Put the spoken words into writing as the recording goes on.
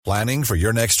Planning for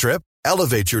your next trip?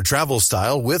 Elevate your travel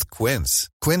style with Quince.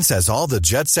 Quince has all the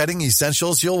jet-setting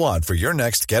essentials you'll want for your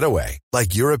next getaway,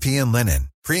 like European linen,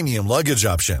 premium luggage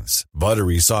options,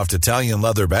 buttery soft Italian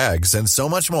leather bags, and so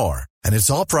much more. And it's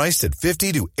all priced at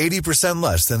 50 to 80%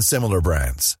 less than similar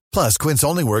brands. Plus, Quince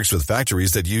only works with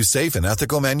factories that use safe and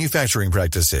ethical manufacturing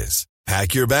practices.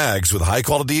 Pack your bags with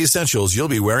high-quality essentials you'll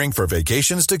be wearing for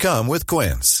vacations to come with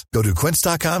Quince. Go to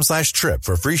quince.com/trip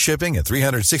for free shipping and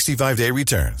 365-day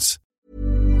returns.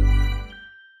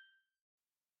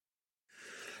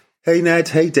 Hey Ned,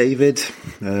 hey David.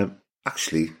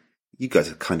 Actually, you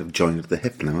guys are kind of joined at the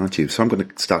hip now, aren't you? So I'm going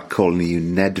to start calling you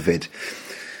Nedvid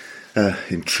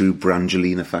in true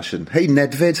Brangelina fashion. Hey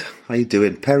Nedvid, how you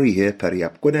doing? Perry here, Perry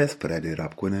ap Gwynedd, Peredur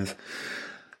ap Gwynedd.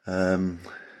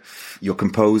 Your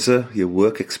composer, your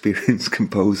work experience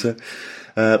composer.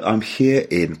 I'm here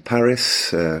in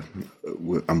Paris.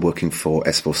 I'm working for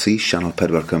S4C, Sianel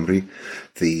Pedwar Cymru,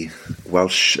 the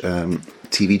Welsh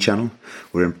TV channel.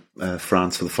 We're in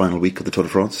France for the final week of the Tour de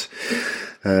France.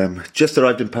 Just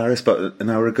arrived in Paris about an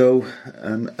hour ago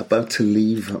and about to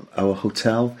leave our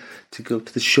hotel to go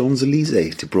to the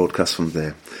Champs-Élysées to broadcast from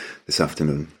there this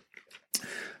afternoon.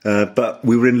 But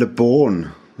we were in Le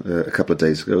Bourne a couple of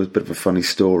days ago. It was a bit of a funny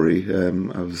story.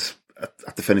 I was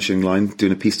at the finishing line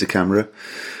doing a piece to camera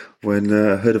when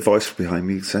I heard a voice behind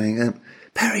me saying,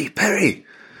 Perry,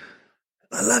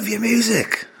 I love your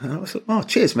music. And I was like, oh,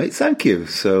 cheers, mate, thank you.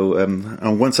 So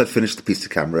and once I'd finished the piece to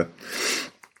camera,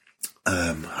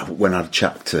 I went out to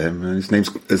chat to him. And his name's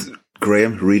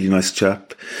Graham, really nice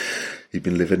chap. He'd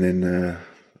been living in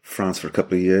France for a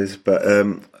couple of years. But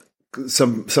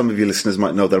some of your listeners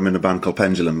might know that I'm in a band called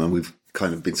Pendulum, and we've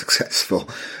kind of been successful.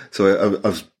 So I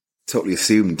was totally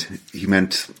assumed he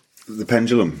meant the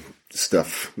Pendulum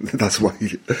stuff. That's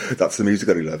the music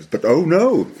that he loves. But oh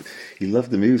no, he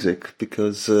loved the music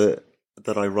because that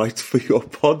I write for your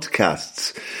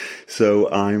podcasts.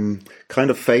 So I'm kind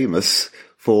of famous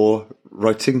for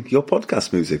writing your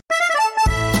podcast music.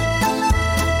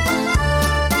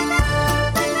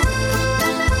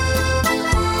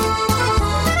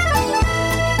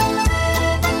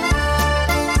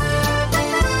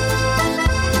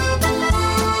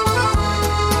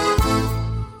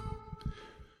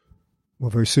 Well,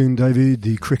 very soon, David,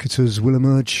 the cricketers will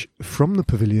emerge from the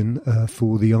pavilion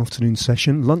for the afternoon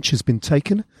session. Lunch has been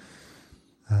taken.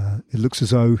 It looks as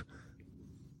though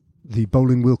the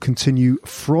bowling will continue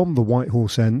from the White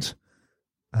Horse end,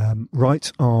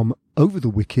 right arm over the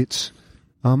wickets,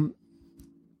 and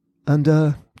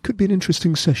could be an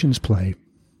interesting sessions play.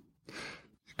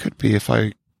 It could be if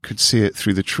I could see it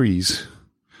through the trees.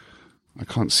 I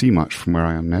can't see much from where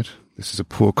I am, Ned. This is a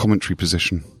poor commentary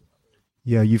position.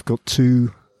 Yeah, you've got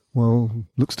two, well,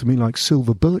 looks to me like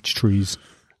silver birch trees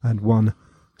and one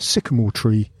sycamore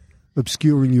tree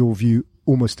obscuring your view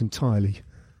almost entirely.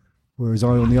 Whereas I,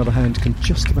 on the other hand, can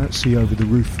just about see over the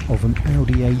roof of an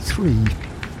Audi A3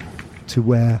 to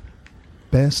where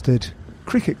Bearsted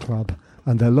Cricket Club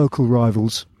and their local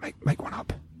rivals make one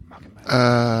up.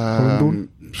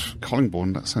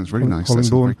 Collingbourne, that sounds really nice. Collingbourne that's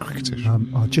very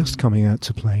cricketish. Are just coming out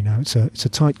to play now. It's a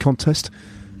tight contest.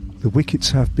 The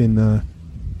wickets have been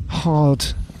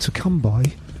hard to come by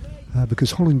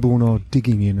because Hollingbourne are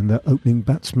digging in, and their opening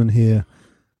batsmen here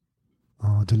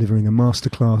are delivering a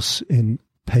masterclass in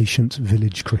patient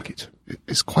village cricket.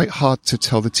 It's quite hard to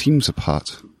tell the teams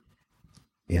apart.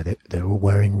 Yeah, they're all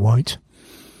wearing white,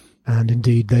 and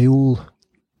indeed they all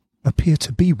appear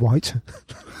to be white.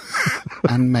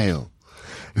 And male.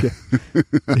 Yeah,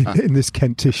 in this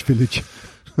Kentish village.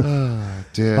 Oh,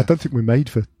 dear. I don't think we're made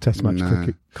for test match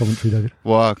cricket commentary, David.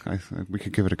 Well, we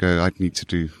could give it a go. I'd need to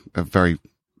do a very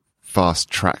fast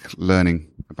track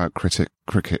learning about cricket.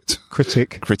 Critic.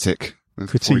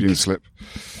 Freudian slip.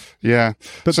 Yeah.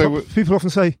 But so people often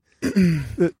say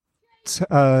that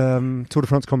Tour de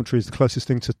France commentary is the closest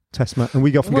thing to test match, and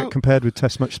we often get compared with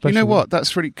test match special. You know what?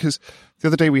 That's really because the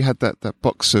other day we had that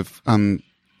box of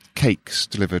cakes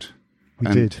delivered.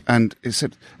 We did. And it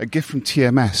said a gift from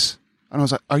TMS. And I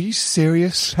was like, are you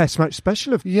serious? Test match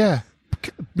special? Yeah.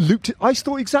 Looped it. I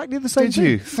thought exactly the same thing.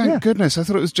 Did you? Thank goodness. I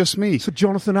thought it was just me. So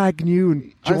Jonathan Agnew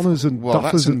and Johners and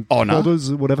Duffers and Podders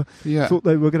or whatever. Yeah. Thought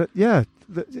they were going to... Yeah.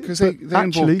 Because they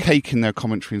involve cake in their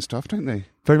commentary and stuff, don't they?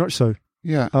 Very much so.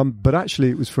 Yeah. But actually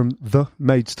it was from the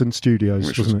Maidstone Studios,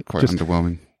 which wasn't was it? Quite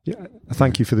underwhelming. Yeah.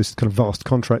 Thank you for this kind of vast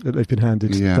contract that they've been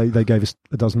handed. Yeah. They gave us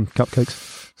a dozen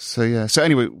cupcakes. So, yeah. So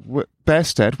anyway,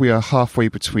 Bearsted, we are halfway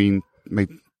between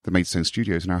the Maidstone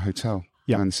Studios and our hotel.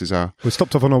 Yeah. And this is our... We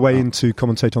stopped off on our way in to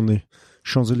commentate on the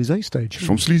Champs-Élysées stage.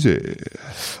 Champs-Élysées.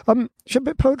 Should I have a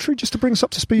bit of poetry just to bring us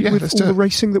up to speed with all the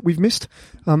racing that we've missed?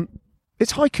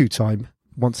 It's haiku time.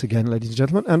 once again, ladies and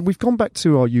gentlemen. And we've gone back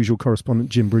to our usual correspondent,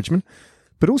 Jim Bridgman.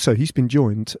 But also, he's been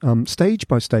joined stage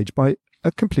by stage by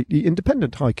a completely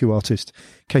independent haiku artist.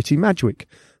 Katie Madgwick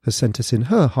has sent us in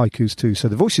her haikus too. So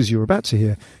the voices you're about to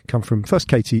hear come from first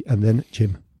Katie and then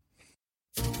Jim.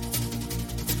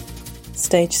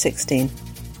 Stage 16.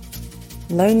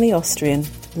 Lonely Austrian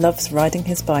loves riding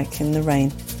his bike in the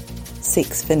rain.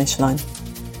 Seeks finish line.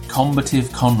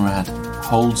 Combative Conrad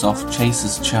holds off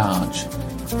Chaser's charge.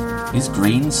 Is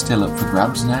Green still up for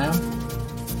grabs now?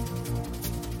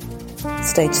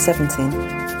 Stage 17.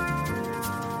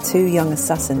 Two young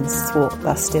assassins thwart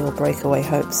Bastille breakaway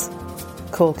hopes.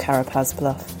 Call Carapaz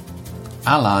bluff.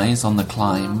 Allies on the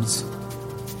climbs.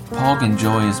 Pog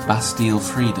enjoys Bastille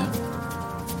freedom.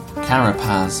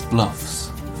 Carapaz bluffs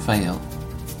fail.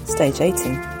 Stage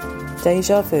 18.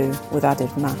 Deja vu with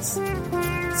added mass.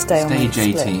 Stalemate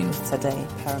Stage split 18. with today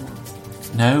paramount.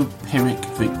 No Pyrrhic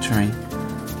victory.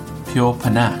 Pure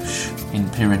panache in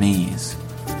Pyrenees.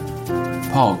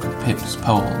 Pog pips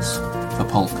poles for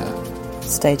polka.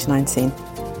 Stage 19.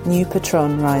 New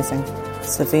Patron rising.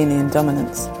 Slovenian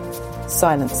dominance.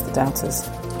 Silence the doubters.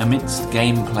 Amidst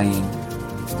game playing,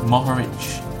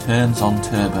 Mohoric turns on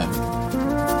turbo,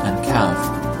 and Cav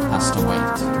has to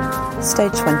wait.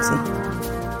 Stage 20.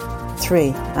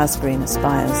 3 Asgreen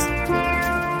aspires.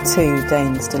 2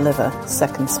 Danes deliver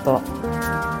second spot.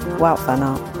 Wout van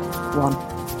Aert 1.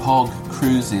 Pog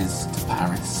cruises to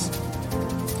Paris.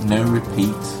 No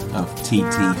repeat of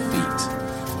TT feet.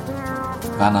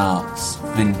 Van Aert's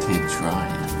vintage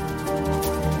ride.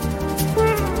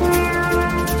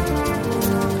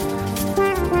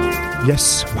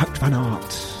 Yes, Wout van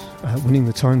Aert winning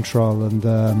the time trial and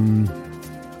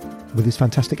with his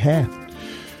fantastic hair.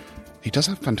 He does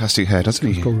have fantastic hair, doesn't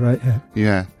he? He's got great hair.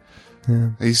 Yeah.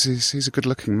 Yeah. He's a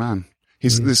good-looking man.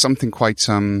 There's something quite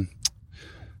who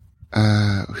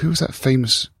was that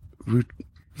famous Rudolph,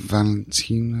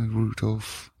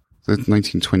 the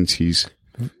 1920s.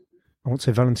 I won't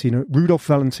say Valentino. Rudolph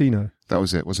Valentino. That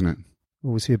was it, wasn't it?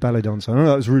 Or was he a ballet dancer? I know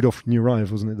that was Rudolf Nureyev,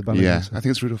 wasn't it? The ballet dancer. I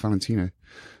think it's Rudolph Valentino.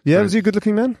 Yeah, was he a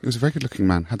good-looking man? He was a very good-looking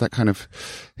man. Had that kind of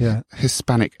Yeah.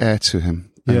 Hispanic air to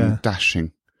him. And Yeah.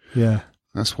 dashing. Yeah.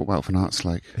 That's what Wout van Aert's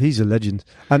like. He's a legend.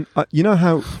 And you know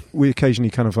how we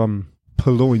occasionally kind of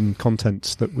purloin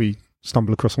contents that we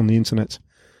stumble across on the internet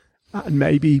and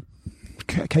maybe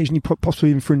occasionally possibly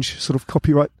infringe sort of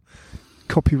copyright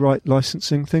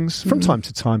licensing things from time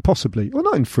to time, possibly. Well,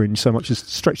 not infringe so much as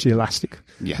stretch the elastic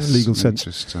in a legal sense.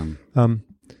 Just,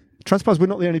 Transpires we're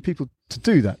not the only people to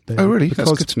do that. oh, really?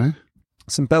 That's good to know.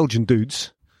 Some Belgian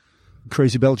dudes,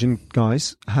 crazy Belgian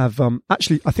guys, have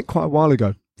actually, I think quite a while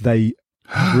ago, they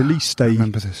released I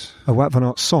remember this. a Wout van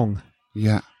Aert song.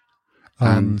 Yeah.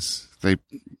 And they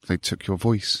took your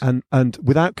voice. And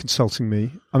without consulting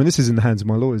me, I mean, this is in the hands of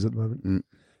my lawyers at the moment.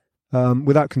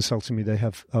 Without consulting me, they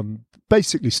have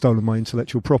basically stolen my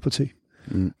intellectual property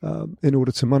in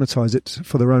order to monetize it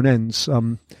for their own ends.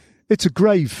 It's a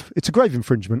grave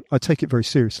infringement. I take it very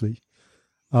seriously.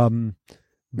 Well,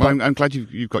 I'm glad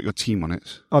you've got your team on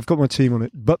it. I've got my team on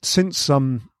it. But since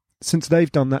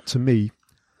they've done that to me,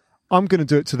 I'm going to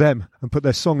do it to them and put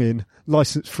their song in,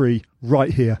 license free,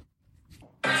 right here.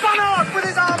 Van Aert with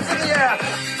his arms in the air.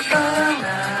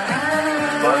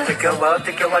 Wautika, what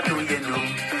do you know?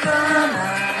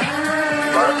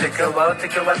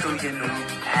 Wautika, what do you know?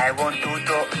 Hij woont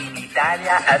tutto in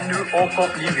Italia en nu ook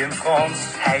opnieuw in Frans.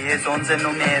 Hij is onze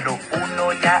numero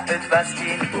uno, ja, het was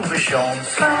geen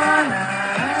oeverchance.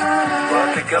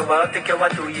 Wautika,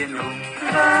 what do you know?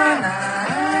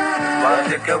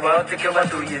 Wautika, what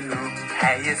do you know?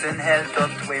 Hij is een held op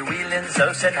 2 wielen,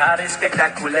 zo zijn haar is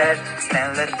spectaculair.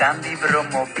 Sneller dan die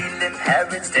brommobielen, hij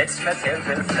wint steeds met heel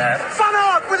veel flair. Van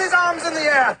Aert with his arms in the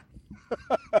air!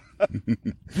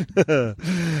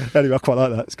 Anyway, I quite like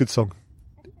that. It's a good song.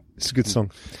 It's a good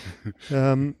song.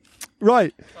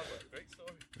 Right.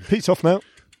 Pete's off now.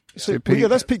 So, Pete. yeah,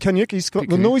 that's Pete Kenyuk. He's got Pete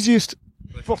the Kenyuk. noisiest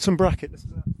bottom bracket.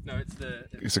 No,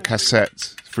 It's a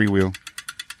cassette, freewheel.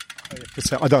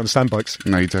 I don't understand bikes.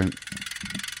 No, you don't.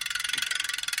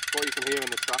 what you can hear in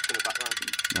the track in the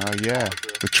background. Yeah.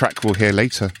 The track we'll hear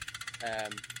later.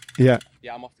 Yeah.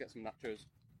 Yeah, I'm off to get some nachos.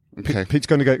 Okay. Pete's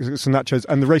going to get some nachos,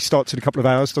 and the race starts in a couple of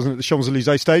hours, doesn't it? The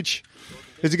Champs-Elysees stage.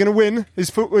 Is he going to win?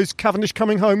 Is Cavendish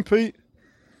coming home, Pete?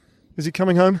 Is he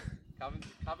coming home?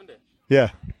 Cavendish? Yeah.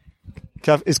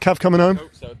 Is Cav coming home? I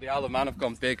hope so. The Isle of Man have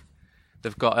gone big.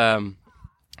 They've got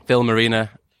Ville Marina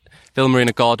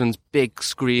Gardens, big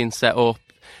screen set up.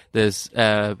 There's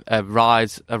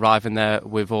rides arriving there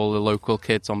with all the local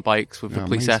kids on bikes with the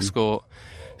police amazing. escort.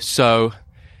 So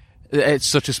it's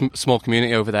such a small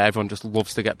community over there. Everyone just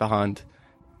loves to get behind.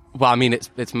 Well, I mean,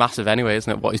 it's massive anyway,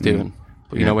 isn't it, what he's doing?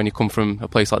 But, you know, when you come from a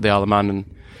place like the Isle of Man and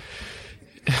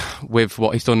with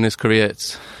what he's done in his career,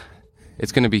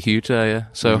 it's going to be huge there, yeah.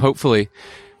 So hopefully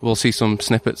we'll see some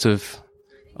snippets of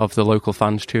the local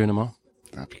fans cheering him on.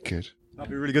 That'd be good.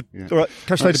 That'd be really good. Yeah. All right,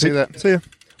 catch you later, See Pete. that. See ya.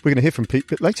 We're going to hear from Pete a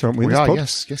bit later, aren't we? We in this are, pod?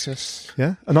 yes.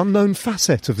 Yeah, an unknown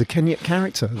facet of the Kenyat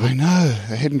character. I know,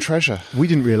 a hidden treasure. We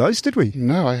didn't realise, did we?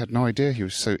 No, I had no idea he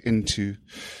was so into.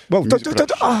 Well, music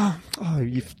production.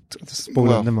 you've spoiled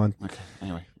it. Never mind. Okay,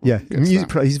 anyway. Yeah, We'll get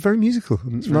to that. he's very musical.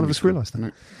 None of us realised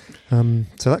that.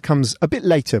 So that comes a bit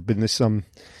later in this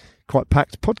quite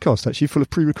packed podcast, actually, full of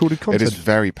pre-recorded content. It is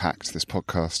very packed, this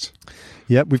podcast.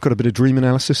 Yeah, we've got a bit of dream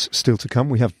analysis still to come.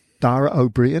 We have Dara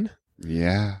O'Brien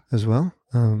as well,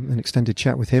 an extended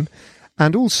chat with him.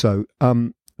 And also,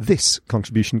 this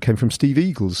contribution came from Steve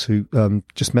Eagles, who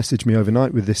just messaged me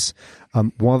overnight with this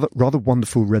rather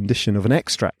wonderful rendition of an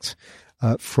extract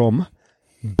from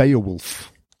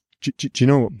Beowulf. Do you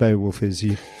know what Beowulf is?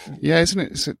 Yeah, isn't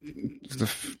it? Is it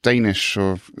the Danish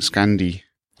or Scandi?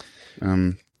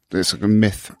 It's like a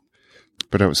myth.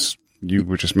 But you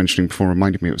were just mentioning before,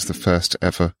 reminded me it was the first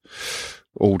ever,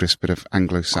 oldest bit of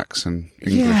Anglo-Saxon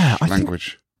English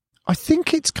language. I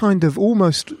think it's kind of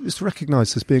it's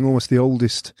recognised as being almost the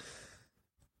oldest,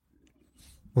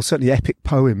 well, certainly epic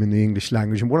poem in the English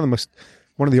language, and one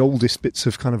of the oldest bits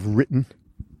of kind of written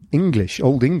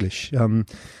Old English.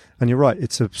 And you're right,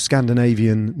 it's a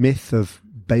Scandinavian myth of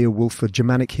Beowulf, a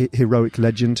Germanic heroic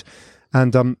legend.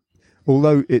 And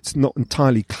although it's not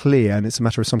entirely clear, and it's a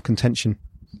matter of some contention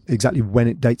exactly when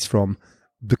it dates from,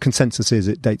 the consensus is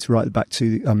it dates right back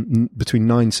to between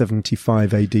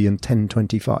 975 AD and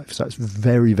 1025. So it's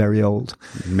very, very old.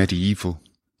 Medieval.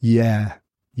 Yeah.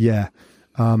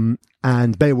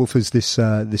 And Beowulf is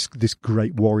this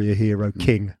great warrior hero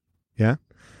king. Yeah.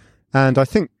 And I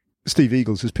think Steve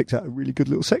Eagles has picked out a really good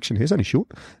little section here. It's only short,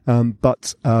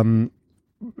 but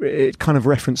it kind of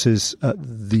references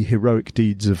the heroic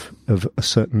deeds of a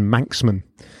certain Manxman,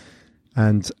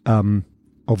 and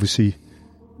obviously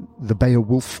the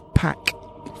Beowulf pack.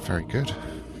 Very good.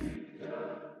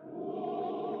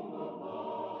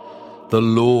 The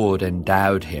Lord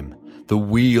endowed him, the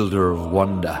wielder of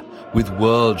wonder, with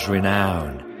world's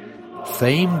renown.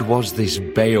 Famed was this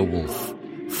Beowulf,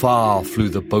 far flew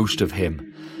the boast of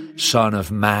him, son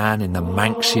of man in the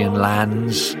Manxian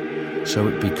lands. So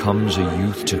it becomes a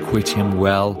youth to quit him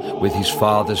well with his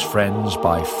father's friends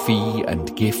by fee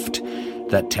and gift,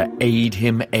 that to aid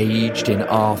him aged in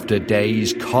after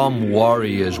days, come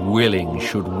warriors willing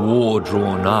should war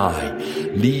draw nigh,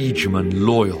 liegemen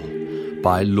loyal,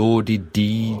 by lauded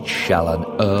deeds shall an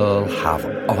earl have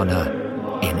honour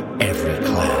in every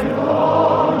clan.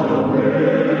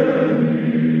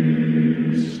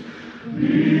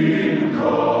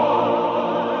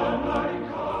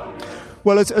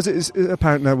 Well, as it is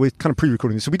apparent now, we're kind of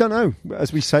pre-recording this, so we don't know.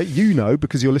 As we say, you know,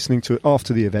 because you're listening to it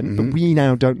after the event, but we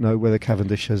now don't know whether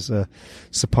Cavendish has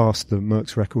surpassed the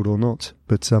Merckx record or not.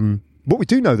 But what we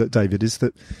do know, that David, is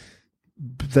that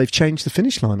they've changed the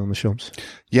finish line on the Champs.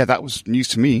 Yeah, that was news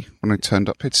to me when I turned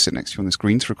up here to sit next to you on this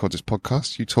green to record this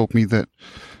podcast. You told me that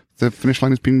the finish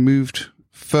line has been moved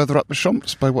further up the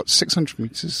Champs by, 600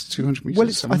 metres, 200 metres? Well,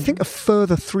 it's, I think, a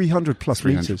further 300 plus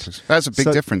metres. That's a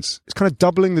big difference. It's kind of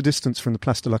doubling the distance from the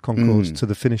Place de la Concorde to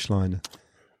the finish line,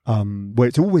 where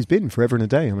it's always been forever and a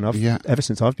day. I mean, ever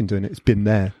since I've been doing it, it's been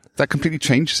there. That completely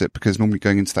changes it, because normally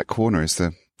going into that corner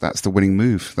that's the winning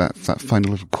move, that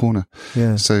final little corner.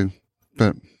 Yeah. So,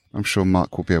 but I'm sure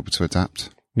Mark will be able to adapt.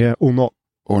 Yeah, or not.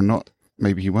 Or not.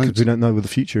 Maybe he won't. Because we don't know what the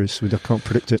future is. We can't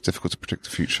predict it. It's difficult to predict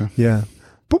the future. Yeah.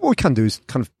 But what we can do is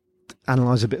kind of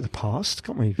analyse a bit of the past,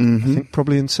 can't we? I think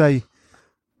probably, and say,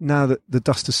 now that the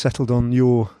dust has settled on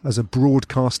as a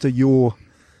broadcaster, if you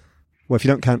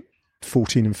don't count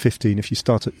 14 and 15, if you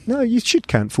start at, no, you should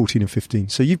count 14 and 15.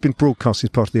 So you've been broadcasting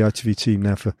as part of the ITV team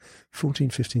now for 14,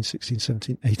 15, 16,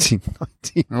 17, 18,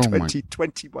 19, 20,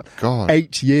 21. God.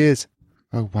 8 years.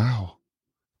 Oh, wow.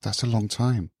 That's a long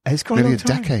time. It's quite nearly a long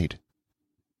time. a decade.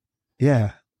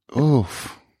 Yeah. Oh,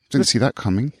 didn't see that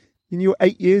coming. In your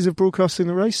 8 years of broadcasting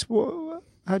the race,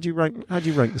 how do you rank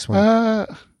this one?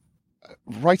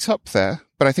 Right up there,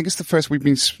 but I think it's the first. We've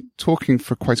been talking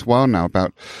for quite a while now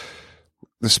about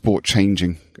the sport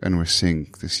changing, and we're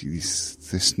seeing this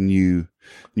new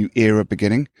era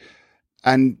beginning,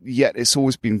 and yet it's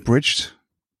always been bridged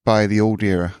by the old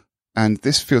era. And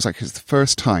this feels like it's the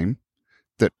first time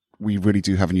that we really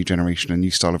do have a new generation, a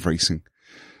new style of racing.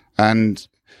 And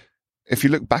if you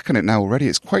look back on it now already,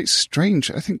 it's quite strange.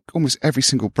 I think almost every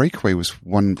single breakaway was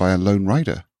won by a lone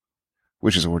rider,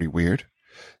 which is already weird.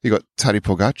 You got Tadej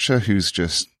Pogačar, who's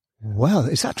just Well,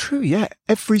 is that true? Yeah.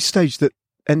 Every stage that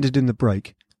ended in the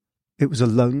break, it was a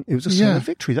solo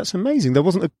victory. That's amazing. There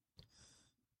wasn't a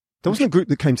group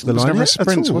that came to the line. There was never a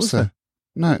sprint, at all, was there?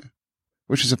 No.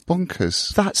 Which is a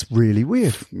bonkers. That's really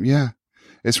weird. Yeah.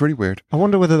 It's really weird. I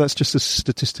wonder whether that's just a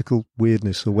statistical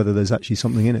weirdness or whether there's actually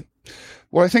something in it.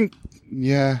 Well, I think,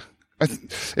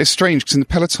 it's strange because in the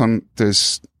peloton,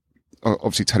 there's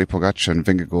obviously Tadej Pogačar and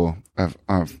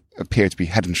Vingegaard appear to be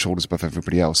head and shoulders above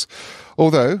everybody else.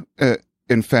 Although,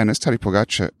 in fairness, Tadej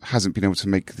Pogačar hasn't been able to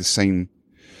make the same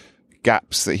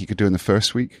gaps that he could do in the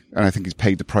first week. And I think he's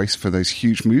paid the price for those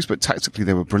huge moves, but tactically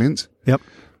they were brilliant. Yep.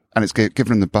 And it's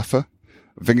given him the buffer.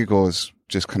 Vingegaard's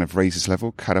just kind of raised his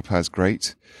level. Carapaz,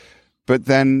 great. But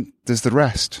then there's the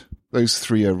rest. Those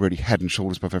three are really head and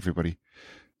shoulders above everybody.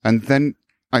 And then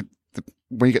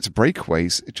when you get to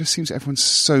breakaways, it just seems everyone's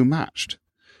so matched.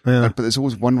 Yeah. But there's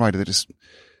always one rider that just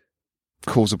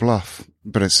calls a bluff,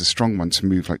 but it's a strong one to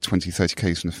move like 20, 30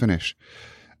 Ks from the finish.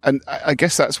 And I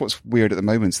guess that's what's weird at the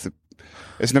moment.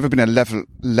 It's never been a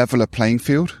leveler playing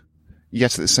field,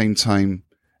 yet at the same time,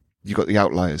 you've got the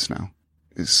outliers now.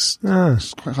 It's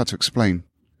quite hard to explain.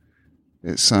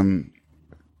 It's Can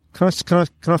I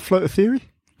float a theory?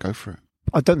 Go for it.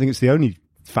 I don't think it's the only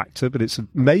factor, but it's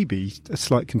maybe a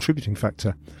slight contributing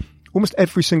factor. Almost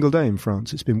every single day in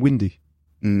France, it's been windy.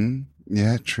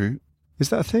 Yeah, true. Is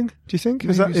that a thing? Do you think?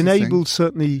 Maybe Has that enabled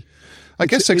certainly? I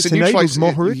guess so. It's enabled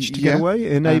Mohoric to get away.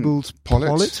 It enabled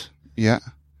Pollitt. Yeah.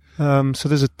 So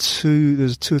there's a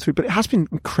two or three, but it has been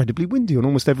incredibly windy on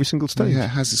almost every single stage. Yeah, it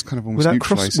has this kind of almost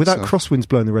neutralised without itself. crosswinds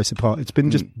blowing the race apart. It's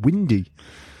been just windy.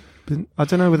 But I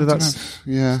don't know whether that's.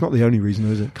 Yeah. It's not the only reason,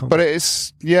 though, is it? But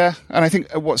it's and I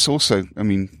think what's also, I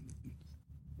mean,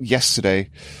 yesterday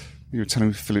you were telling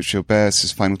me Philippe Gilbert's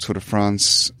his final Tour de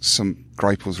France, some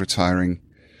Greipel's retiring,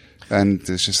 and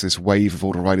there's just this wave of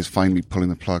all the riders finally pulling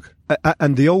the plug.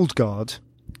 And the old guard.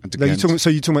 You're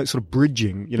talking about sort of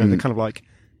bridging, the kind of like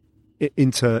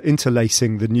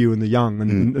interlacing the new and the young,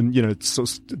 and sort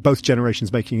of both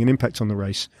generations making an impact on the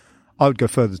race. I would go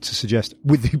further to suggest,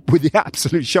 with the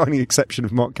absolute shining exception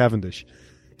of Mark Cavendish,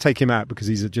 take him out because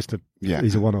he's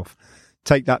a one-off.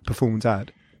 Take that performance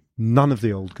out. None of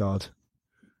the old guard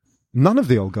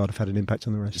have had an impact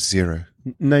on the race. Zero.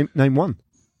 Name one.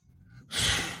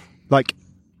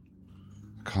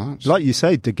 Can't. Like you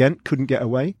say, De Gent couldn't get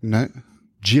away. No.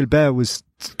 Gilbert was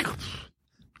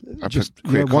just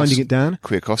winding it down.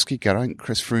 Kwiatkowski, Geraint,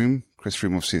 Chris Froome. Chris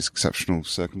Froome obviously has exceptional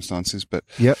circumstances, but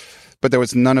there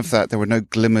was none of that. There were no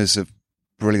glimmers of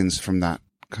brilliance from that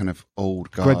kind of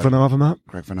old guard. Greg Van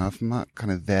Avermaet,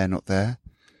 kind of there, not there.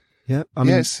 Yeah, I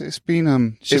mean, it's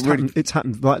been it's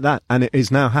happened like that, and it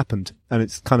has now happened, and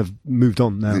it's kind of moved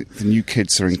on now. The new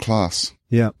kids are in class.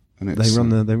 Yeah, and they rule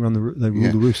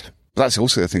the roost. But that's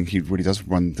also the thing; he really does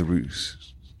run the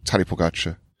roost. Tadej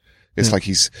Pogačar. It's like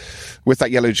he's with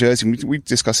that yellow jersey. We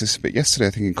discussed this a bit yesterday, I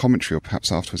think, in commentary or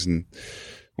perhaps afterwards, when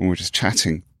we were just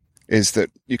chatting. Is that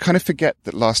you kind of forget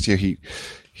that last year he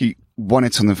won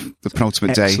it on the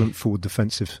penultimate day. Excellent forward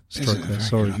defensive stroke there.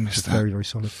 Sorry, it's very, very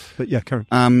solid. But yeah, Karen.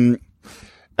 And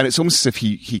it's almost as if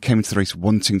he came into the race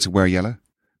wanting to wear yellow,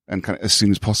 and kind of as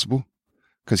soon as possible,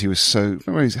 because he was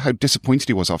remember how disappointed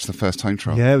he was after the first time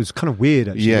trial. Yeah, it was kind of weird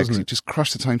actually. Yeah, wasn't he it? just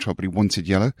crushed the time trial, but he wanted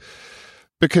yellow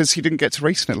because he didn't get to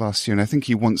race in it last year, and I think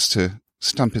he wants to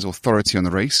stamp his authority on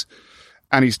the race,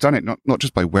 and he's done it not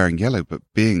just by wearing yellow, but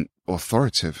being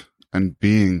authoritative and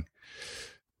being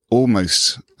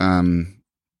almost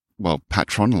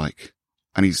patron-like,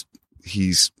 and it's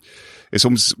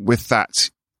almost with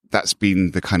that's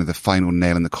been the kind of the final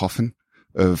nail in the coffin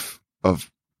of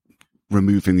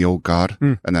removing the old guard,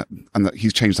 and that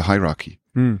he's changed the hierarchy.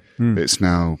 It's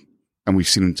now, and we've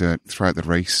seen him do it throughout the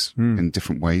race in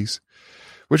different ways,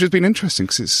 which has been interesting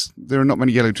because there are not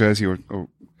many yellow jersey or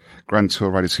Grand Tour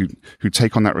riders who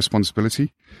take on that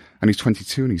responsibility, and he's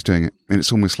 22 and he's doing it, and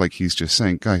it's almost like he's just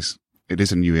saying, guys, it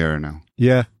is a new era now.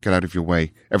 Yeah. Get out of your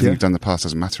way. Everything you've done in the past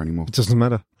doesn't matter anymore. It doesn't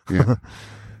matter. Yeah.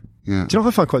 Yeah. Do you know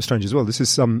what I find quite strange as well? This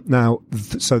is now,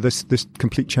 so this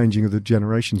complete changing of the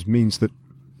generations means that,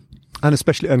 and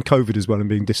COVID as well, and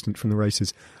being distant from the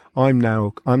races, I'm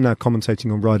now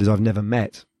commentating on riders I've never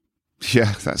met.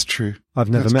 Yeah, that's true. I've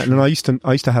never met, and I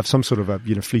used to have some sort of a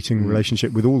fleeting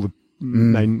relationship with all the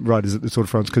main riders at the Tour de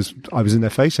France because I was in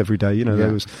their face every day.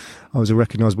 I was a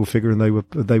recognisable figure, and they were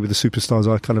the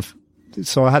superstars.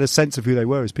 So I had a sense of who they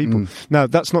were as people. Now,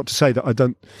 that's not to say that I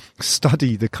don't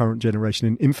study the current generation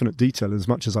in infinite detail as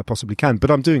much as I possibly can,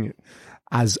 but I'm doing it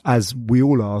as we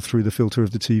all are through the filter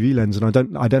of the TV lens, and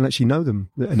I don't actually know them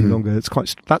any longer. That's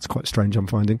quite strange, I'm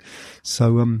finding.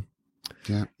 So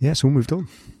it's all moved on.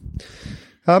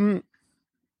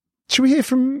 Should we hear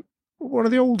from one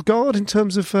of the old guard in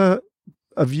terms of a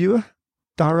viewer,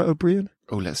 Dara O'Brien?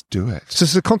 Oh, let's do it. So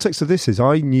the context of this is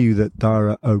I knew that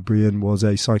Dara O'Brien was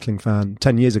a cycling fan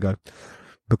 10 years ago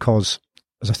because,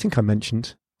 as I think I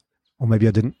mentioned, or maybe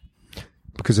I didn't,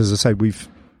 because as I say,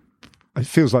 it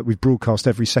feels like we've broadcast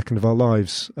every second of our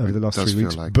lives over the last 3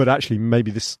 weeks. Like. But actually,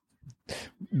 maybe this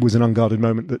was an unguarded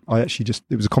moment that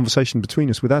it was a conversation between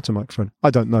us without a microphone. I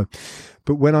don't know.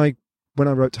 But when I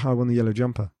wrote to How I Won the Yellow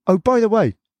Jumper, oh, by the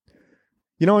way,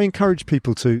 I encourage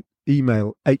people to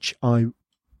email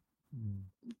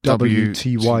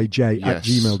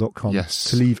hiwtyj@gmail.com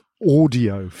to leave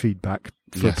audio feedback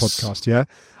for a podcast. Yeah,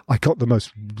 I got the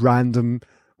most random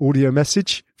audio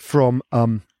message from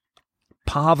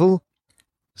Pavel.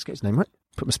 Let's get his name right.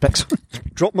 Put my specs on.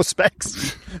 Drop my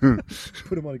specs.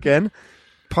 Put them on again.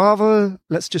 Pavel.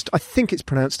 I think it's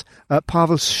pronounced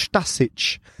Pavel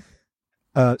Stasic.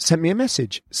 Sent me a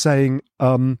message saying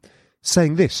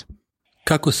this.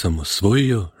 Kako sam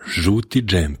osvojio žuti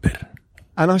džemper?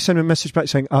 And I sent him a message back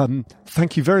saying,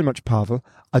 thank you very much, Pavel.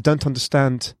 I don't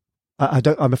understand.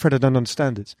 I'm afraid I don't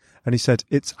understand it. And he said,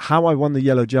 it's How I Won the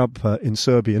Yellow Jumper in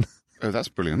Serbian. Oh, that's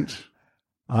brilliant.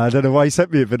 I don't know why he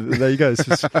sent me it, but there you go.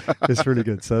 It's really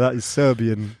good. So that is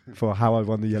Serbian for How I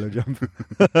Won the Yellow Jumper.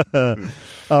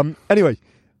 Anyway,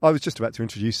 I was just about to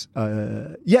introduce...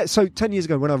 so 10 years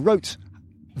ago when I wrote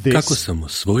this... Kako sam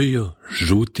osvojio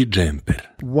žuti džemper?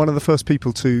 One of the first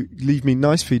people to leave me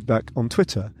nice feedback on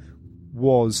Twitter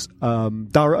was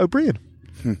Dara O'Brien,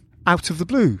 out of the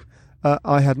blue.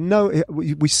 I had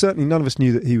we certainly, none of us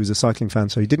knew that he was a cycling fan,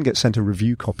 so he didn't get sent a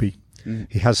review copy.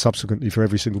 He has subsequently for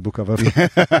every single book I've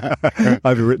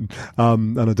ever written,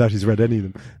 and I doubt he's read any of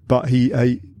them. But he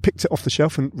picked it off the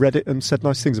shelf and read it and said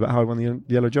nice things about How I Won the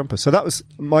Yellow Jumper. So that was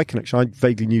my connection. I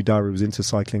vaguely knew Dara was into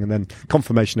cycling, and then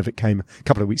confirmation of it came a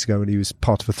couple of weeks ago, and he was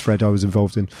part of a thread I was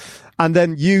involved in. And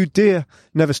then you, dear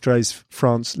Never Strays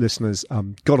France listeners,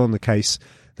 got on the case.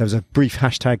 There was a brief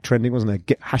hashtag trending, wasn't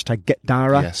there? Hashtag Get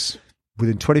Dara. Yes.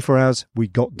 Within 24 hours, we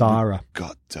got Dara.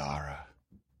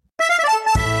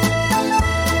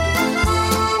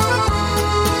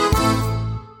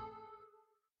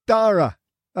 Dara,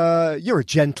 you're a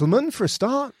gentleman for a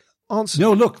start. Answer.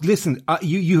 No, look, listen,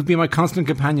 you have been my constant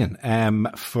companion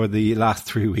for the last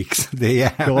 3 weeks.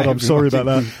 God, I'm sorry about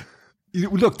that.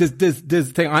 Look, there's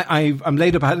a thing. I'm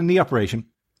laid up. I had a knee operation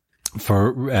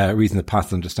for reason of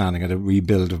past understanding. I had a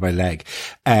rebuild of my leg,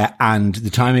 and the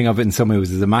timing of it in some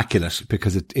ways is immaculate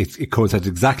because it coincides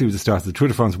exactly with the start of the Tour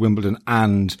de France, Wimbledon,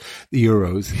 and the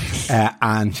Euros,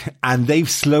 and they've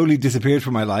slowly disappeared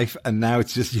from my life, and now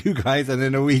it's just you guys. And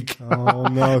in a week, oh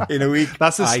no, in a week,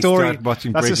 that's a story. I start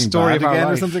watching that's Breaking a story Bad again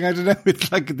life. or something. I don't know.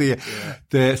 It's like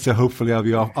so hopefully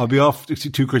I'll be off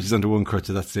 2 crutches under 1 crutch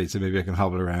at that stage, so maybe I can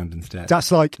hobble around instead.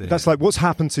 That's like what's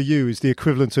happened to you is the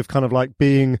equivalent of kind of like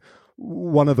being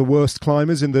one of the worst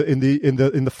climbers in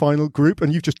the final group,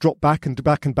 and you've just dropped back and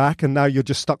back and back, and now you're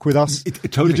just stuck with us.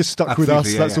 Totally, you're just stuck with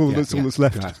us. That's all that's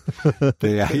left.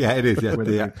 Yeah, it is.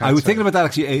 Yeah, I was thinking about that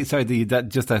actually. Sorry,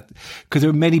 because there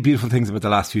are many beautiful things about the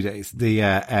last few days.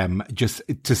 Just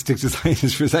to stick to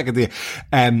science for a second.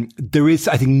 There is,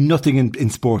 I think, nothing in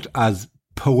sport as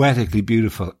poetically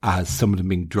beautiful as someone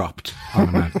being dropped on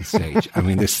a mountain stage. I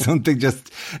mean, there's something just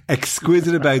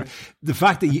exquisite about the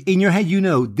fact that in your head,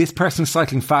 this person's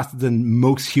cycling faster than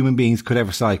most human beings could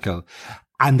ever cycle.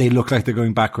 And they look like they're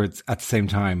going backwards at the same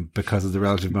time because of the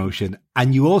relative motion.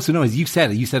 And you also know, as you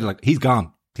said it like, he's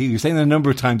gone. You're saying that a number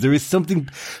of times. There is something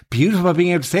beautiful about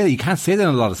being able to say that. You can't say that in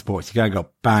a lot of sports. You gotta go,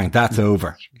 bang, that's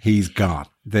over. He's gone.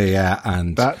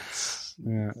 That's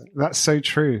so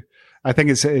true. I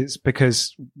think it's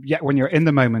because when you're in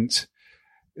the moment,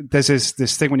 there's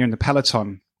this thing when you're in the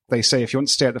peloton. They say if you want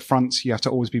to stay at the front, you have to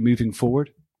always be moving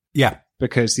forward. Yeah.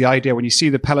 Because the idea when you see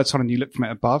the peloton and you look from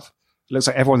it above, it looks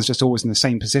like everyone's just always in the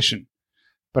same position.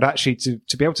 But actually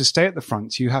to be able to stay at the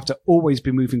front, you have to always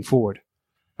be moving forward.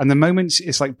 And the moment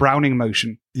is like Browning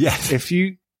motion. Yes. If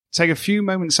you take a few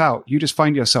moments out, you just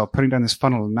find yourself putting down this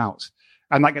funnel and out.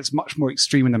 And that gets much more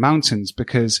extreme in the mountains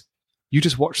because you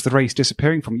just watch the race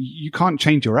disappearing from you. You can't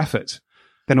change your effort.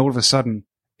 Then all of a sudden,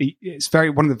 it's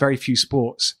one of the very few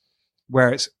sports where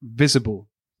it's visible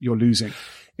you're losing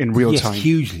in real time. Yes,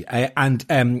 hugely.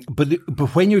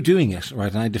 But when you're doing it,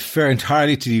 right, and I defer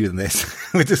entirely to you in this,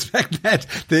 with respect that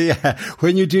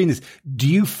when you're doing this, do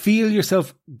you feel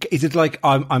yourself, is it like,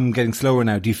 I'm getting slower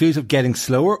now? Do you feel yourself getting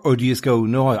slower, or do you just go,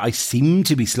 no, I seem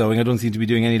to be slowing. I don't seem to be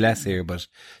doing any less here, but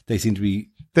they seem to be.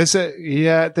 That's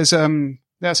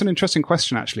an interesting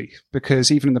question, actually,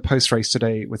 because even in the post-race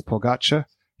today with Pogacar,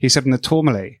 he said in the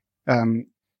Tourmalet,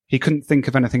 he couldn't think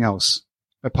of anything else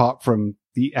apart from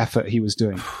the effort he was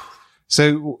doing.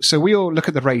 So we all look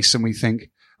at the race and we think,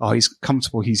 oh, he's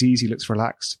comfortable, he's easy, looks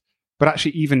relaxed. But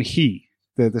actually, even he,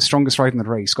 the strongest rider in the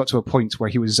race, got to a point where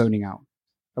he was zoning out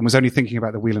and was only thinking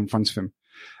about the wheel in front of him.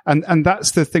 And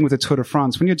that's the thing with the Tour de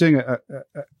France. When you're doing a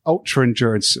ultra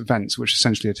endurance event, which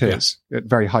essentially it is, at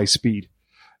very high speed,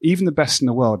 even the best in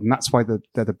the world, and that's why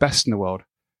they're the best in the world,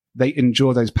 they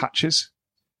endure those patches.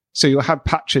 So you'll have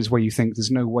patches where you think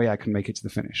there's no way I can make it to the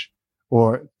finish,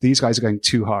 or these guys are going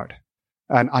too hard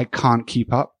and I can't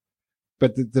keep up.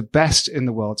 But the best in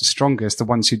the world, the strongest, the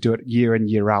ones who do it year in,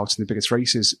 year out in the biggest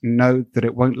races, know that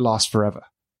it won't last forever.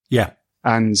 Yeah.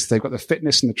 And they've got the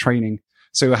fitness and the training.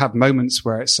 So you'll have moments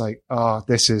where it's like, oh,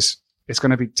 it's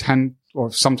going to be 10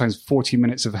 or sometimes 40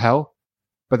 minutes of hell,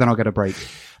 but then I'll get a break.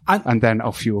 And then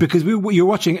I'll fuel. Because you're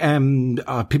watching,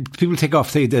 people take off,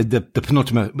 say the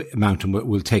penultimate mountain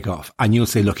will take off, and you'll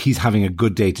say, look, he's having a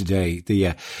good day today.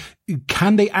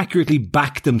 Can they accurately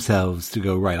back themselves to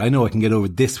go, right, I know I can get over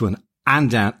this one and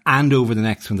down and over the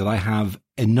next one, that I have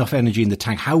enough energy in the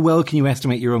tank? How well can you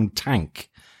estimate your own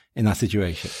tank in that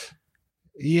situation?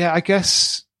 Yeah, I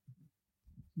guess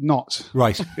not.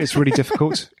 Right. It's really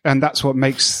difficult. And that's what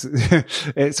makes it,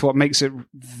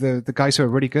 the guys who are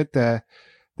really good, they're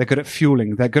good at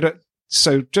fueling. They're good at,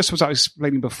 so just as I was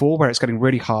explaining before, where it's getting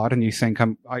really hard and you think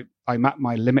I'm at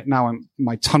my limit now and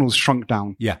my tunnel's shrunk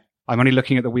down. Yeah. I'm only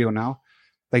looking at the wheel now.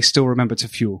 They still remember to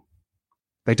fuel.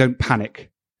 They don't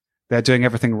panic. They're doing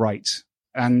everything right.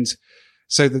 And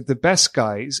so the best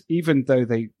guys, even though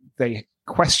they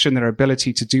question their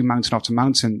ability to do mountain after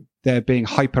mountain, they're being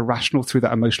hyper rational through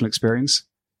that emotional experience,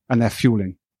 and they're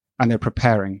fueling and they're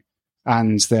preparing.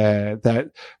 And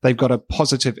they've got a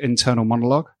positive internal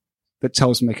monologue that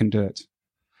tells them they can do it.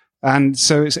 And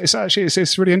so it's actually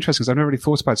really interesting because I've never really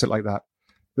thought about it like that.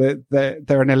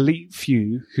 They're an elite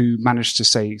few who manage to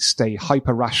stay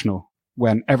hyper rational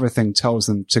when everything tells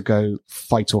them to go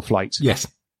fight or flight. Yes.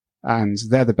 And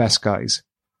they're the best guys,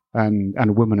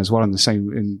 and women as well in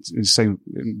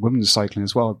women's cycling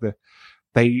as well.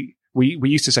 We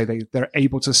used to say they're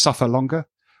able to suffer longer.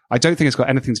 I don't think it's got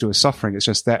anything to do with suffering. It's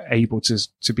just they're able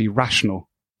to be rational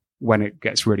when it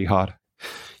gets really hard.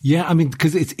 Yeah, I mean,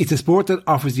 because it's a sport that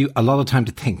offers you a lot of time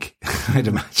to think, I'd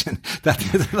imagine.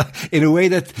 That in a way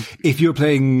that if you're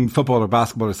playing football or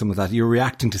basketball or something like that, you're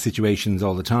reacting to situations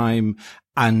all the time,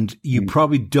 and you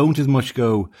probably don't as much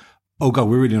go, oh God,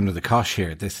 we're really under the cosh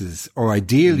here. Or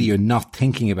ideally you're not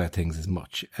thinking about things as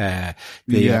much.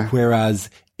 Whereas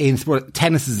in sport,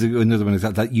 tennis is another one, is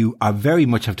that you are very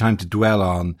much have time to dwell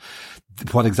on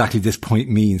what exactly this point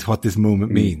means, what this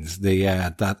moment means.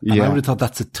 And I would have thought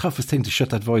that's the toughest thing, to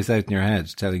shut that voice out in your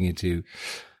head telling you to.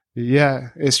 Yeah,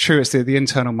 it's true. It's the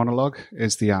internal monologue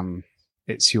is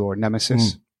it's your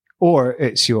nemesis, or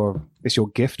it's your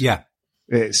gift. Yeah.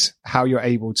 It's how you're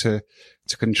able to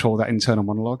control that internal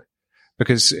monologue.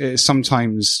 Because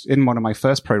sometimes in one of my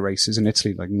first pro races in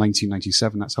Italy, like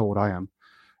 1997, that's how old I am.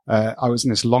 I was in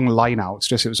this long line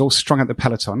out. It was all strung at the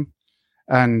peloton,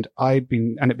 and it'd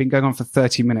been going on for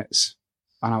 30 minutes,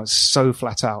 and I was so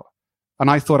flat out. And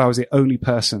I thought I was the only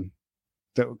person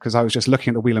because I was just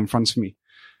looking at the wheel in front of me.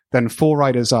 Then 4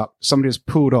 riders up, somebody was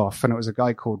pulled off, and it was a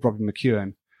guy called Robbie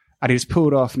McEwen, and he was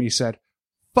pulled off and he said,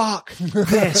 "Fuck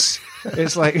this."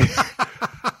 It's like,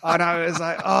 and I was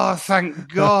like, oh,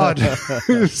 thank God.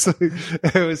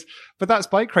 But that's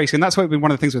bike racing. And that's why one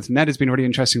of the things with Ned has been really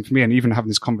interesting for me. And even having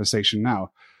this conversation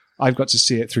now, I've got to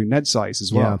see it through Ned's eyes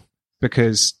as well,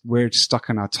 because we're stuck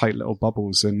in our tight little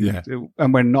bubbles, and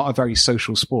we're not a very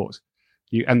social sport.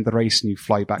 You end the race and you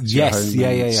fly back to your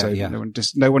home.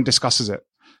 No one discusses it.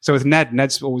 So with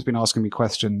Ned's always been asking me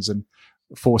questions and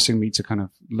forcing me to kind of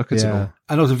look at it all.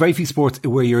 And also very few sports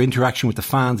where your interaction with the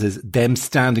fans is them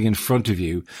standing in front of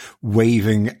you,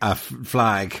 waving a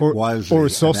flag wildly, or a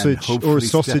sausage, out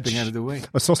of the way.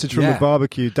 A sausage from a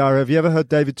barbecue. Dara, have you ever heard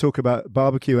David talk about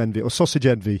barbecue envy or sausage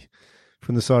envy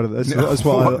from the side of it? That's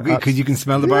what because you can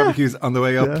smell the barbecues on the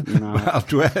way up. Up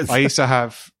to west. I used to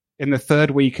have in the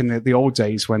third week in the old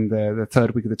days when the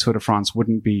third week of the Tour de France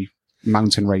wouldn't be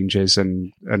mountain ranges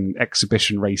and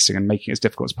exhibition racing and making it as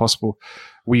difficult as possible.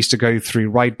 We used to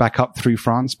ride back up through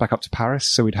France, back up to Paris.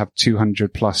 So we'd have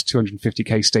 200 plus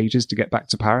 250k stages to get back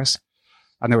to Paris.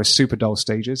 And there were super dull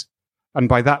stages. And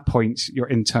by that point, your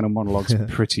internal monologue's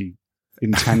pretty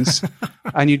intense.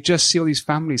 And you just see all these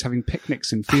families having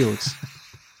picnics in fields.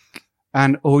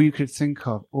 And all you could think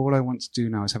of, all I want to do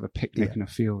now is have a picnic in a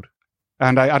field.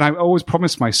 And I always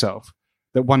promised myself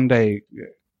that one day,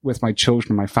 with my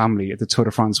children and my family at the Tour de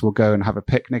France, we'll go and have a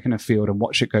picnic in a field and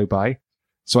watch it go by,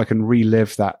 so I can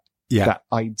relive that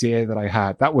idea that I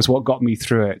had. That was what got me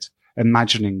through it,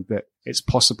 imagining that it's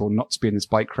possible not to be in this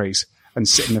bike race and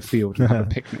sit in the field and have a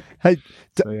picnic. Hey,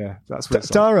 so yeah, that's what it's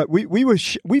Dara,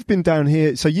 we've been down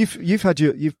here. So you've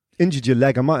injured your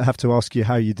leg. I might have to ask you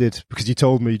how you did, because you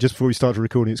told me just before we started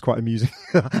recording. It's quite amusing.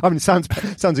 I mean, it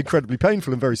sounds incredibly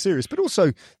painful and very serious, but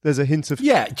also there's a hint of do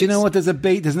you know what? There's an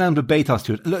element of bathos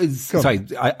to it. Look, sorry,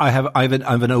 I have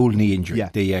an old knee injury.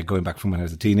 Going back from when I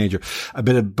was a teenager, a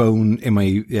bit of bone in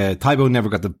my thigh bone never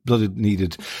got the blood it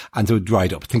needed, and so it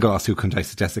dried up. I think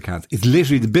osteochondritis dissecans. It's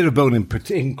literally the bit of bone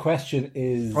in question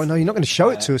is. Oh no, you're not going to show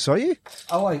it to us, are you?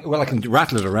 I can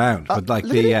rattle it around, but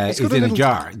it's in a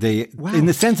jar. In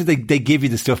the sense that they give you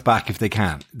the stuff back if they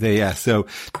can. So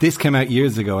this came out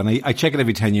years ago, and I check it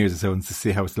every 10 years or so and to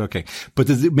see how it's looking. But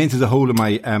it means there's a hole in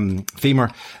my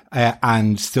femur,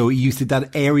 and so it used to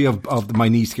that area of my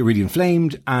knees to get really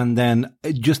inflamed, and then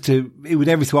it would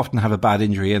every so often have a bad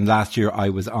injury. And last year I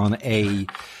was on a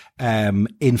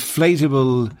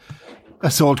inflatable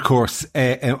assault course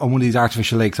on one of these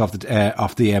artificial lakes off the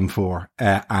M4,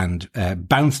 and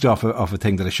bounced off a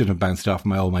thing that I shouldn't have bounced off.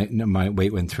 My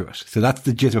weight went through it. So that's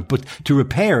the gist of it. But to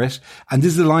repair it, and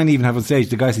this is the line I even have on stage.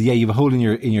 The guy said, "Yeah, you have a hole in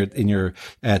your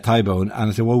thigh bone,"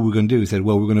 and I said, "What are we going to do?" He said,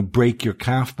 "Well, we're going to break your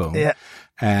calf bone." Yeah.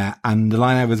 And the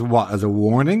line I was as a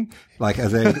warning, like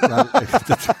as a,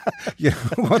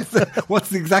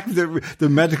 what's exactly the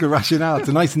medical rationale? It's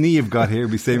a nice knee you've got here. It'd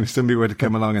be same if somebody were to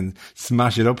come along and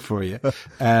smash it up for you.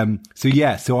 So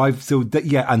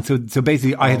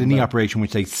basically I had a knee operation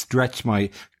which they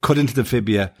cut into the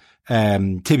tibia,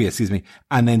 and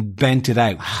then bent it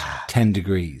out 10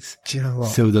 degrees. Do you know what?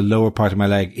 So the lower part of my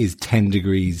leg is 10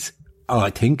 degrees,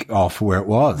 I think, off where it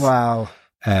was. Wow.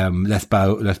 Less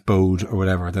bowed or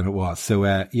whatever than it was. So,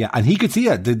 and he could see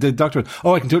it. The doctor went,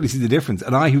 "Oh, I can totally see the difference."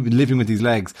 And I, who've been living with these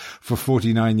legs for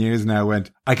 49 years now, went,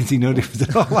 "I can see no difference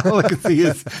at all. All I can see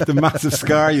is the massive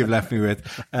scar you've left me with,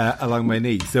 along my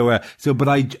knee."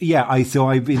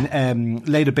 I've been,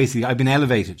 later basically, I've been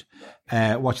elevated.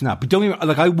 Watching that, but don't get me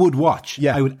wrong, I would watch.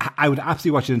 Yeah, I would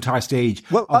absolutely watch an entire stage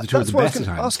of the tour at the best of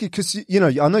times. Ask you, because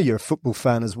I know you're a football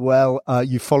fan as well.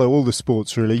 You follow all the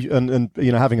sports really, and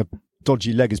having a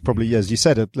dodgy leg is probably, as you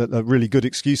said, a really good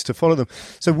excuse to follow them.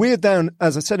 So we're down,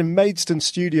 as I said, in Maidstone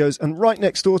Studios, and right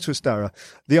next door to us, Dara,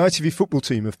 the ITV football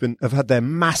team have had their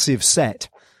massive set.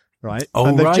 Right. Oh,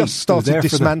 and they've right. just started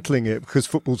dismantling it because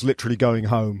football's literally going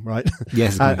home, right?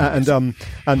 Yes. and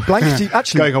Blankety,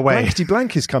 actually, going away. Blankety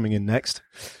Blank is coming in next,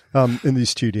 in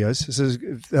these studios. So,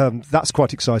 that's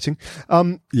quite exciting.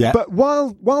 But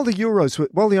while the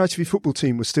ITV football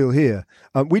team was still here,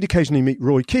 we'd occasionally meet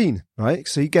Roy Keane, right?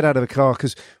 So he'd get out of the car,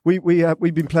 because we've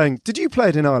been playing, did you play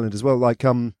it in Ireland as well? Like,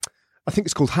 I think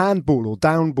it's called handball or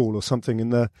downball or something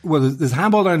in the... Well, there's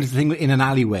handball down is the thing in an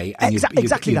alleyway. And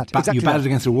exactly that. You bat it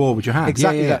against a wall with your hand.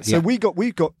 Exactly that. Yeah. So we've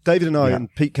got David and I and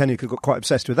Pete Kenny got quite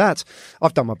obsessed with that.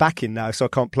 I've done my back in now, so I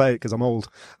can't play it because I'm old.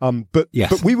 But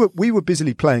we were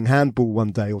busily playing handball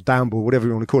one day, or downball, whatever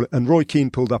you want to call it. And Roy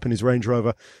Keane pulled up in his Range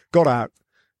Rover, got out,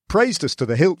 praised us to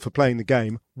the hilt for playing the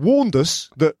game, warned us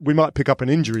that we might pick up an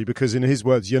injury because, in his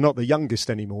words, you're not the youngest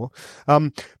anymore.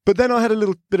 But then I had a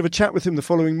little bit of a chat with him the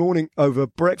following morning over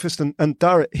breakfast, and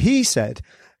Dara, he said,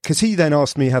 because he then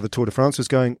asked me how the Tour de France was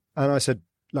going, and I said,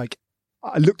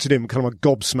 I looked at him kind of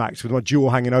gobsmacked with my jaw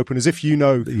hanging open, as if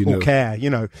or care,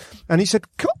 And he said,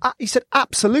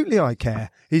 absolutely I care.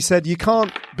 He said, you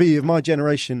can't be of my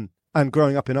generation and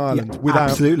growing up in Ireland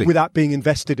without being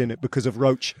invested in it because of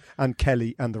Roach and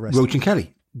Kelly and the rest. Roach and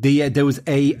Kelly. There was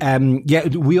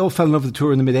we all fell in love with the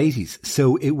tour in the mid-80s.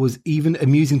 So it was even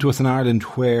amusing to us in Ireland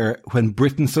when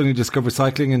Britain suddenly discovered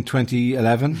cycling in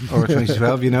 2011 or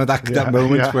 2012, that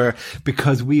moment where,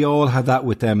 because we all had that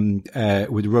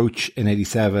with Roach in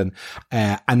 87,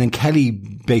 and then Kelly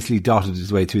basically dotted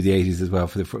his way through the 80s as well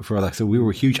for all that. So we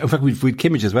were huge. In fact, we'd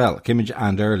Kimmage as well, Kimmage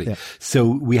and Early. Yeah. So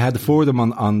we had the four of them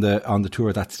on the tour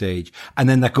at that stage. And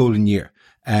then that golden year.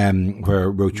 Where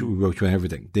Roach won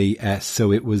everything.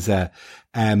 So it was, so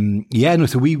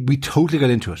we totally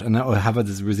got into it, and I have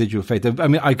this residual faith. I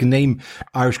mean, I can name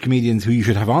Irish comedians who you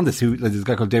should have on this, there's a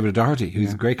guy called David O'Doherty,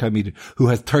 who's a great comedian, who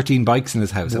has 13 bikes in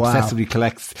his house, obsessively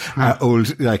collects,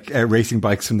 old, racing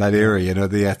bikes from that era,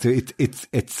 so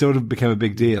it sort of became a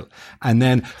big deal. And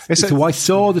then, so I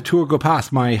saw the tour go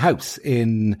past my house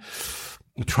in,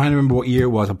 I'm trying to remember what year it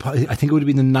was. I think it would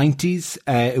have been the 90s.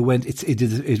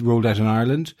 It rolled out in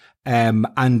Ireland.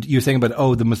 And you're saying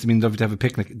about, there must have been lovely to have a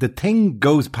picnic. The thing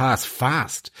goes past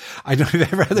fast. I don't know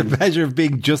if I've ever had the pleasure of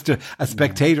being just a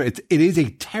spectator. It is a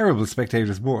terrible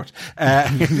spectator sport.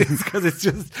 Because it's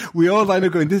just, we all line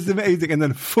up going, this is amazing. And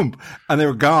then, thump, and they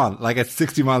were gone. Like at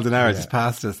 60 miles an hour, just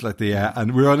past us.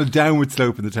 And we were on a downward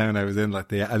slope in the town I was in.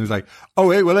 And it was like, oh,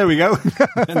 wait, well, there we go.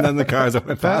 And then the cars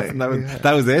went past and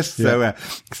that was it. So,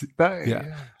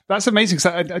 that's amazing. So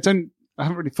I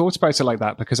haven't really thought about it like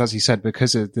that because, as you said,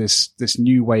 because of this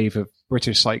new wave of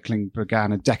British cycling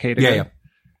began a decade ago. Yeah.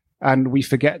 And we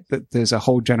forget that there's a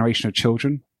whole generation of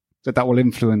children that will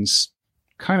influence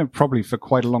kind of probably for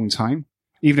quite a long time,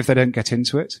 even if they don't get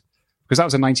into it. Because that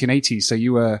was the 1980s. So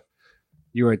you were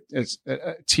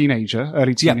a teenager,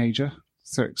 early teenager.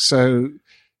 Yeah. So,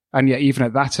 and yet even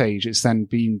at that age, it's then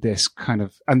been this kind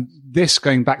of, and this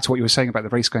going back to what you were saying about the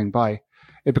race going by,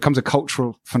 it becomes a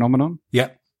cultural phenomenon. Yeah.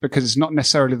 Because it's not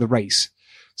necessarily the race.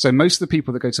 So most of the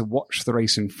people that go to watch the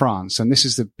race in France, and this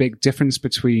is the big difference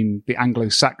between the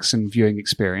Anglo-Saxon viewing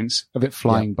experience of it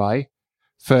flying by.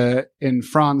 In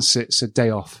France, it's a day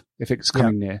off if it's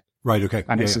coming near. Right, okay.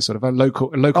 And it's a sort of a local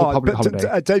public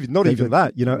holiday. David, not even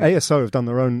that. ASO have done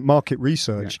their own market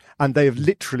research and they have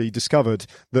literally discovered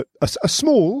that a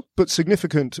small but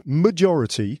significant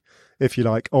majority, if you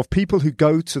like, of people who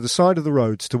go to the side of the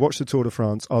roads to watch the Tour de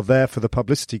France are there for the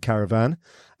publicity caravan.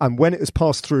 And when it has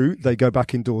passed through, they go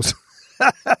back indoors.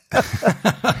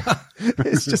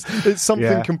 It's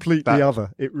something completely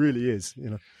other. It really is.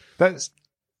 This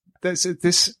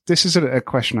is a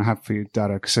question I have for you,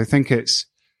 Dara, because I think it's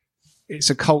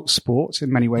a cult sport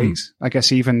in many ways. I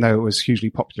guess even though it was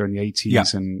hugely popular in the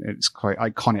 80s and it's quite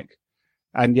iconic,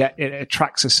 and yet it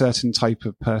attracts a certain type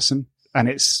of person.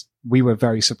 And we were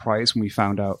very surprised when we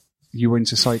found out you were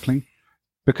into cycling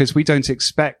because we don't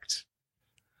expect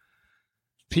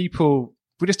people.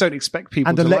 We just don't expect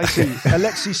people to like it.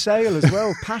 Alexi Sale as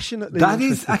well, passionately. That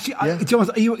is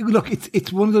actually, look,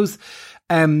 it's one of those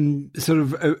sort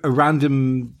of a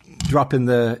random drop in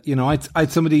the, I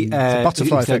had somebody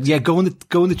butterfly said, go in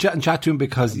the chat and chat to him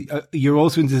because you're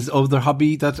also into this other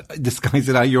hobby that this guy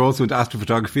said, you're also into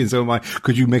astrophotography and so am I.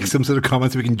 Could you make some sort of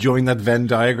comment so we can join that Venn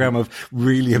diagram of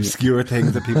really obscure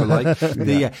things that people like?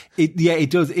 It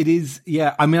does. It is.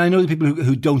 Yeah. I mean, I know the people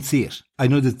who don't see it. I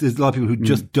know that there's a lot of people who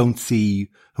just don't see,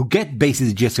 who get basically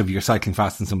the gist of you're cycling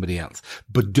faster than somebody else,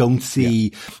 but don't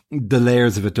see the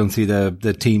layers of it, don't see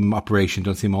the team operation,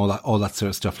 don't see all that sort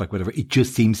of stuff, like whatever. It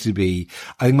just seems to be,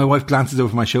 I think my wife glances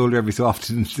over my shoulder every so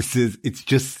often and it's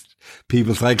just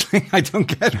people cycling. I don't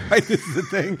get why this is a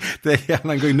thing.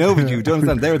 And I'm going, no, but you don't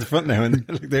understand. They're at the front now and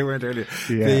they weren't earlier.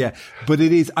 But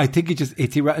it is, I think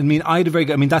I had a very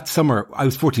good, that summer I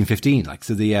was 14, 15,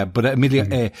 but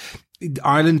admittedly,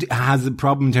 Ireland has a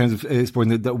problem in terms of sport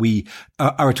that we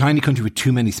are a tiny country with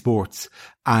too many sports,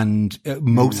 and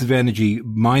most of energy,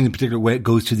 mine in particular,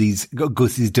 goes to these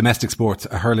domestic sports,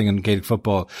 hurling and Gaelic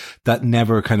football, that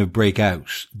never kind of break out.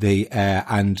 For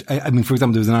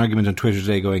example, there was an argument on Twitter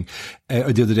today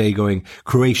the other day going,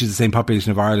 Croatia is the same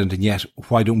population of Ireland, and yet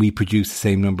why don't we produce the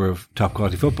same number of top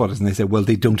quality footballers? And they said, well,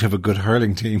 they don't have a good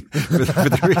hurling team for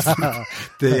the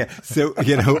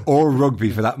reason. Or rugby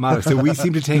for that matter. So we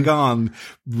seem to take on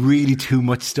really too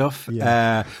much stuff.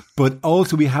 But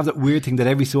also we have that weird thing that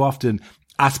every so often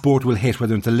a sport will hit,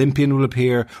 whether it's Olympian will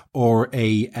appear or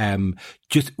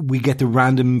we get the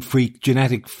random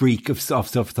genetic freak of stuff,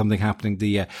 something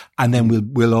happening, and then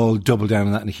we'll all double down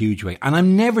on that in a huge way. And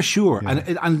I'm never sure, and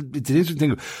it's an interesting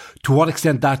thing, to what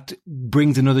extent that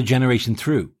brings another generation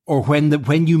through, or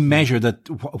when you measure that,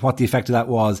 what the effect of that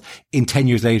was in 10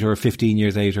 years later or 15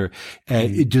 years later,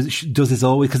 does this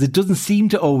always, because it doesn't seem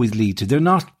to always lead to, there are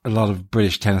not a lot of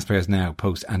British tennis players now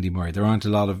post Andy Murray. There aren't a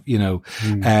lot of,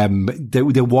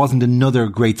 there wasn't another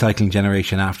great cycling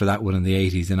generation after that one in the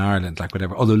 80s in Ireland, like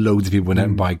whatever, although loads of people went out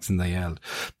on bikes and they yelled,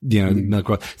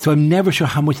 so I'm never sure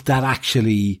how much that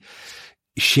actually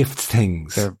shifts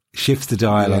things, shifts the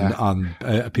dial on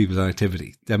people's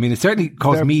activity. I mean, it certainly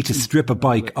caused me to strip a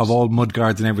bike of all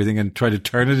mudguards and everything and try to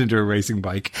turn it into a racing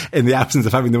bike in the absence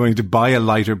of having the money to buy a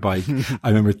lighter bike. I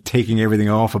remember taking everything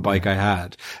off a bike I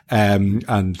had,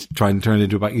 and trying to turn it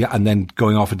into a bike, and then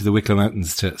going off into the Wicklow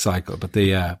Mountains to cycle.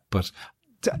 But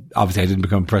obviously I didn't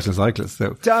become a professional cyclist.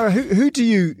 So Dara, who do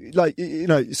you like,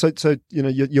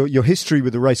 your history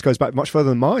with the race goes back much further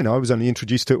than mine. I was only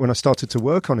introduced to it when I started to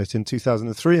work on it in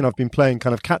 2003, and I've been playing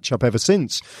kind of catch up ever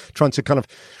since, trying to kind of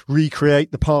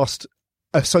recreate the past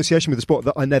association with the sport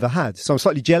that I never had. So I'm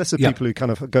slightly jealous of people who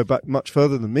kind of go back much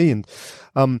further than me. And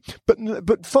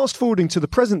but fast forwarding to the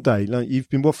present day, like you've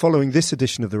been following this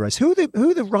edition of the race. Who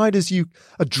are the riders you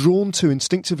are drawn to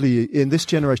instinctively in this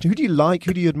generation? Who do you like?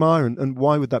 Who do you admire? And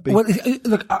why would that be? Well,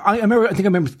 look, I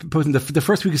remember posting the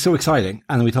first week is so exciting,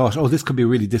 and we thought, this could be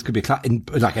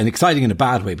an exciting in a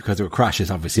bad way, because there were crashes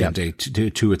obviously on day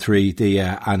 2 or 3,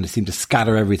 and it seemed to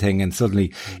scatter everything, and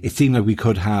suddenly it seemed like we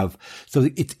could have. So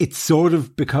it's sort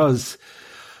of because,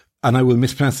 and I will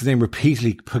mispronounce his name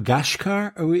repeatedly,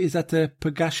 Pogačkar, or is that the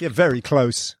Pogačkar? Yeah, very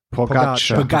close.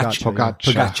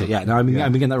 Pogačkar. Yeah, no, I'm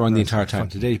getting that wrong the entire time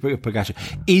today. Pogačkar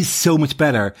is so much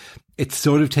better. It's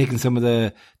sort of taken some of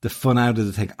the fun out of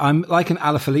the thing. I'm liking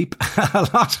Alaphilippe a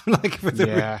lot.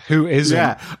 Who isn't?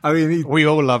 Yeah, I mean, we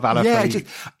all love Alaphilippe.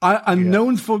 I'm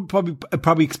known for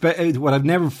probably expect what I've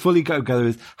never fully got together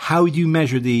is how you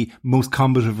measure the most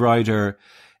combative rider.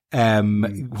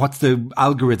 What's the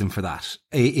algorithm for that?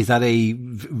 Is that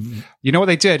you know what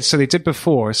they did? So they did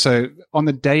before. So on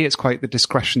the day, it's quite the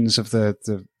discretions of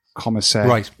the commissaire.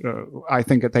 Right. I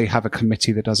think that they have a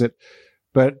committee that does it.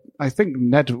 But I think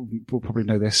Ned will probably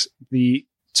know this. The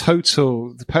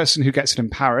person who gets it in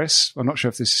Paris, I'm not sure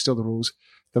if this is still the rules,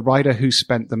 the rider who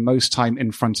spent the most time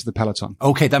in front of the peloton.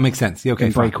 Okay, that makes sense. Okay,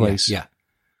 in breakaways. Yeah.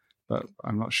 But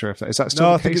I'm not sure if that is that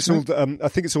still the case. I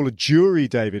think it's all a jury,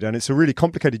 David, and it's a really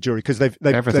complicated jury because they've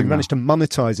managed to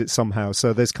monetize it somehow.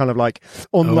 So there's kind of like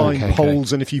online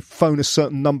polls, and if you phone a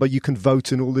certain number, you can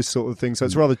vote and all this sort of thing. So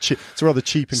it's rather cheap. It's rather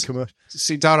cheap and commercial.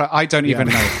 See, Dara, I don't even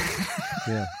know.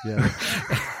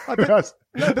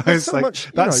 There's so much.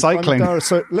 That's cycling. Dara,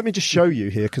 so let me just show you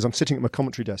here because I'm sitting at my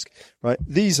commentary desk. Right,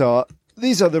 these are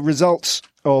the results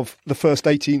of the first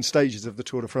 18 stages of the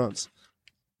Tour de France.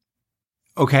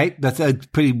 Okay, that's a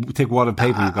pretty thick wad of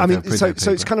paper. I mean, so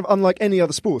it's kind of unlike any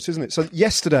other sport, isn't it? So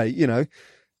yesterday,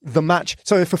 the match.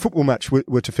 So if a football match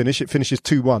were to finish, it finishes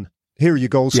 2-1. Here are your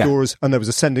goal scorers, and there was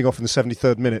a sending off in the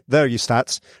 73rd minute. There are your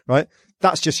stats, right?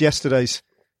 That's just yesterday's.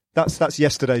 That's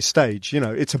yesterday's stage.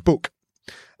 It's a book,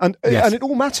 and it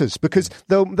all matters because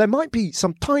there might be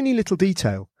some tiny little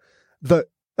detail that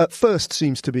at first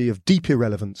seems to be of deep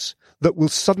irrelevance that will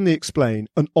suddenly explain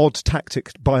an odd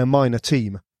tactic by a minor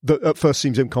team that at first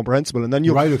seems incomprehensible, and then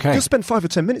you'll spend 5 or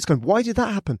 10 minutes going, why did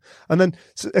that happen? And then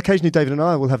occasionally David and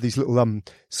I will have these little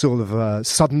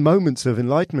sudden moments of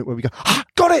enlightenment where we go,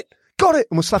 got it, and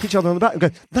we'll slap each other on the back and go,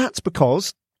 that's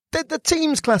because the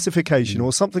team's classification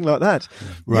or something like that.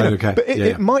 Right, okay. But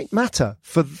it might matter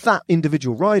for that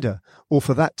individual rider or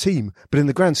for that team, but in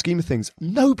the grand scheme of things,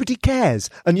 nobody cares.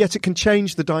 And yet it can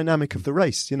change the dynamic of the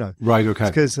race, Right, okay.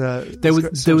 Because there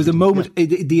was a moment,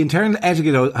 the internal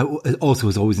etiquette also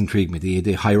has always intrigued me,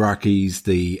 the hierarchies,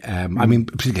 I mean,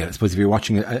 particularly, I suppose if you're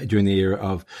watching it during the era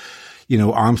of,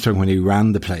 Armstrong when he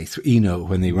ran the place, Eno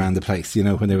when they ran the place,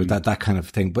 when they were that kind of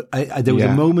thing. But there was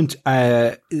a moment,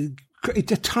 a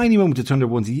tiny moment at Thunder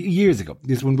Ones years ago.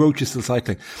 This is when Roach is still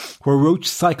cycling, where Roach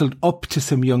cycled up to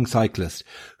some young cyclist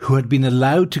who had been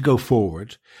allowed to go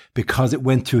forward because it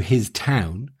went through his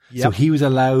town. Yep. So he was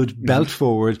allowed belt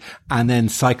forward and then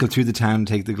cycle through the town and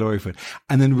take the glory for it.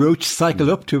 And then Roach cycled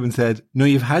up to him and said, no,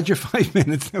 you've had your 5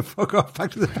 minutes. Now fuck off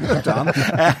back to the peloton.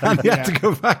 And he had to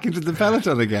go back into the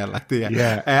peloton again.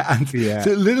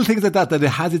 So little things like that it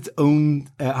has its own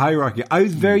hierarchy. I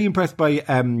was very impressed by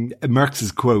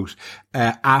Merckx's quote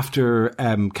after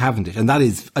Cavendish. And that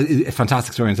is a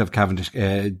fantastic story in itself, Cavendish,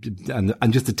 and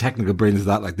just the technical brains of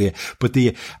that. But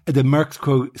the Merckx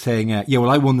quote saying, well,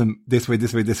 I won them this way,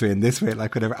 and this way,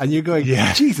 like whatever. And you're going,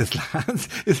 Jesus, lads.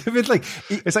 It's a bit like,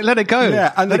 it's like, let it go.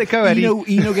 Yeah. And let it go, Eddie.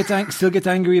 Eno still gets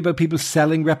angry about people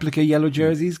selling replica yellow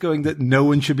jerseys, going that no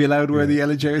one should be allowed to wear the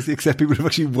yellow jersey except people who've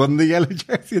actually won the yellow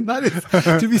jersey. And that is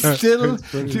to be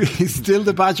still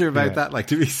the badger about that, like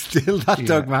to be still that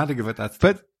dogmatic about that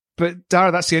stuff. But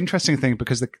Dara, that's the interesting thing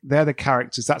because they're the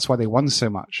characters. That's why they won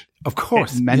so much. Of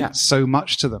course. It meant so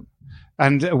much to them.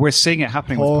 And we're seeing it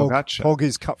happening with Pogačar. Hog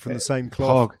is cut from the same cloth.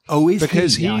 Hog. Oh, is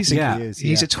because he? He's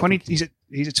a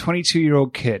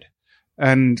 22-year-old kid,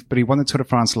 but he won the Tour de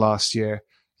France last year.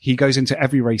 He goes into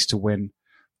every race to win,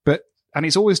 and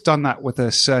he's always done that with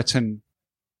a certain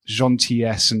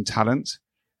gentillesse and talent.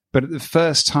 But at the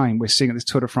first time we're seeing at this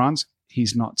Tour de France,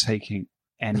 he's not taking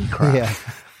any crap.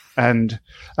 And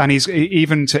he's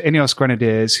even to Ineos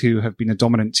Grenadiers, who have been a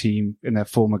dominant team in their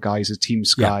former guise as Team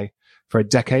Sky for a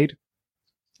decade.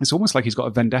 It's almost like he's got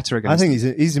a vendetta against them. I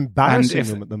think he's embarrassing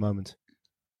them at the moment.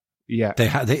 Yeah, they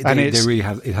really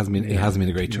have. It hasn't been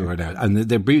a great tour now, and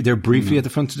they're briefly at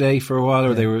the front today for a while,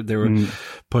 or they were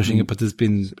pushing it. But there's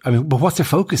been, but what's their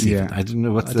focus? Even I don't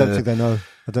know. I don't think they know.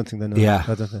 I don't think they know. Yeah.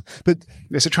 I don't know. But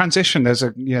there's a transition. There's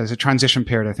a transition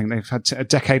period. I think they've had a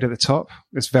decade at the top.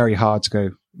 It's very hard to go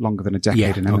longer than a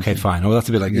decade in anything. Okay, fine. Well, that's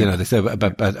a bit like, they say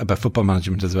about football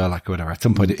management as well, like whatever. At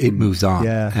some point it moves on.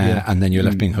 And then you're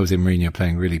left being Jose Mourinho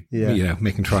playing really,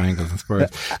 making triangles and squares.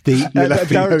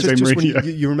 Darren, just when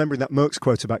you're remembering that Merckx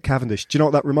quote about Cavendish, do you know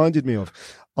what that reminded me of?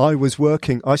 I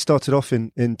started off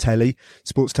in telly,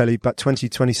 sports telly, about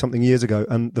 20 something years ago.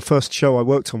 And the first show I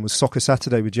worked on was Soccer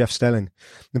Saturday with Jeff Stelling.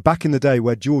 And back in the day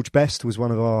where George Best was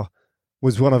one of our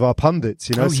pundits,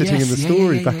 sitting in the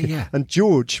story and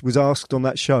George was asked on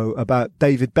that show about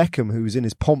David Beckham, who was in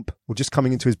his pomp or just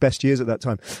coming into his best years at that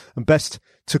time. And Best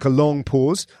took a long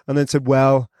pause and then said,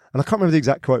 well, and I can't remember the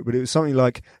exact quote, but it was something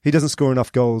like, he doesn't score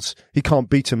enough goals, he can't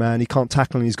beat a man, he can't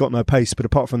tackle, and he's got no pace, but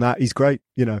apart from that, he's great,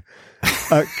 And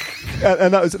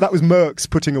that was Merckx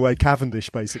putting away Cavendish,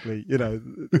 basically,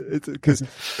 because...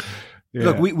 Yeah.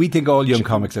 Look, we think all young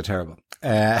comics are terrible.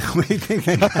 We think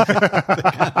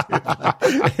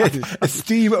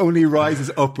esteem only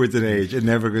rises upwards in age; it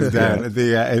never goes down. It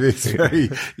is very,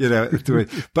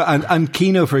 But and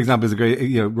Keano, for example, is a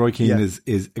great. Roy Keane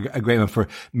is a great one for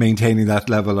maintaining that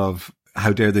level of.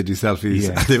 How dare they do selfies?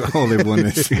 Yeah. All they've won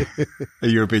is a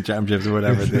European Championships or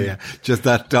whatever. Just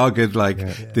that dogged,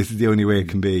 this is the only way it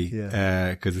can be.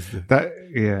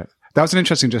 That was an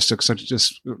interesting, just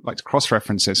like to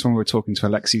cross-reference this, when we were talking to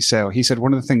Alexei Sayle, he said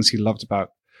one of the things he loved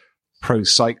about pro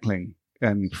cycling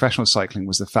and professional cycling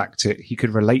was the fact that he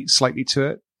could relate slightly to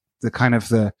it, the kind of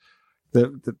the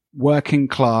working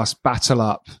class battle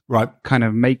up, right? Kind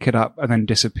of make it up and then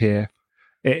disappear.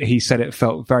 He said it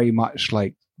felt very much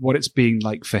like what it's being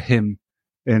like for him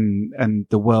in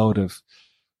the world of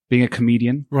being a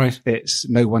comedian. Right. It's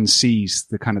no one sees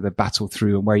the kind of the battle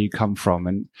through and where you come from.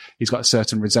 And he's got a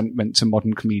certain resentment to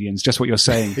modern comedians, just what you're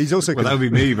saying. He's also that would be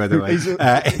me, by the way.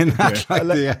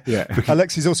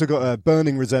 Alexei's also got a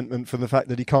burning resentment from the fact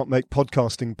that he can't make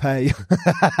podcasting pay.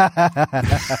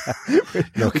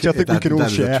 Look, which I think we can all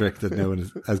share. That is a trick that no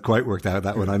one has quite worked out,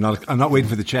 that one. I'm not waiting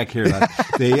for the check here.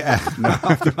 Thank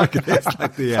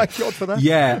God for that.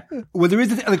 Yeah. Well, there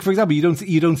is, for example,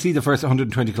 you don't see the first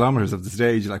 120 kilometers of the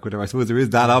stage, whatever. I suppose there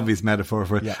is that obvious metaphor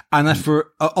for it. Yeah. And that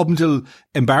for up until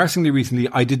embarrassingly recently,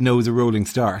 I didn't know it was a rolling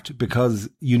start because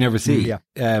you never see.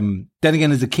 Then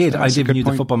again, as a kid, I didn't knew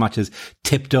the football matches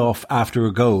tipped off after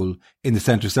a goal in the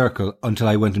centre circle until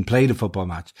I went and played a football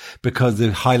match because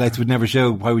the highlights would never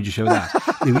show. Why would you show that?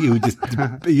 it would just,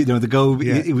 the goal.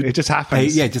 It just happened.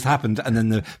 It just happened, and then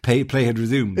the play had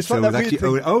resumed. It's so like that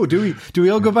actually, do we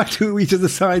all go back to each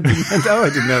other's side? I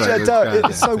didn't know that.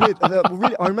 It's so weird.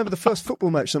 Really, I remember the first football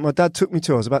match that my dad took me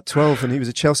to. I was about 12, and he was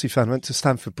a Chelsea fan. I went to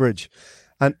Stamford Bridge.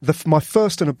 And my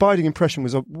first and abiding impression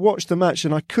was I watched the match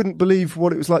and I couldn't believe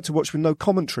what it was like to watch with no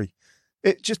commentary.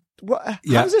 It just, how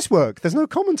does this work? There's no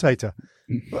commentator.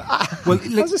 Well,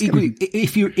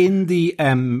 if you're in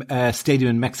the stadium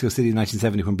in Mexico City in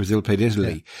 1970 when Brazil played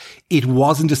Italy, it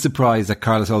wasn't a surprise that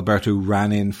Carlos Alberto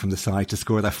ran in from the side to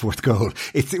score that fourth goal.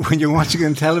 It's when you're watching it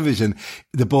on television,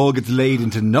 the ball gets laid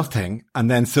into nothing, and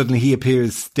then suddenly he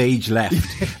appears stage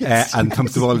left and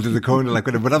thumps the ball into the corner like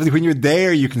whatever. But obviously, when you're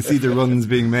there, you can see the runs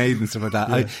being made and stuff like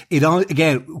that.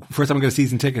 Again, first time I got a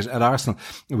season ticket at Arsenal,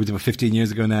 it was about 15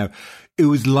 years ago now. It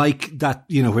was like that,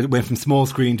 where it went from small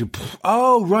screen to,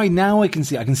 right, now I can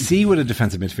see what a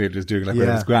defensive midfielder is doing,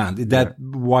 it's grand. That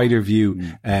wider view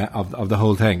of the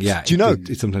whole thing. Yeah. Do you know,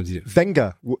 sometimes you do.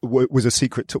 Wenger was a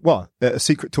secret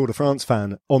Tour de France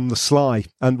fan on the sly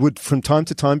and would from time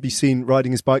to time be seen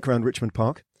riding his bike around Richmond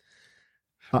Park.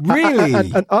 Really?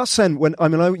 And Arsene,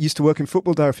 I used to work in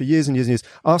Football Diary for years and years and years.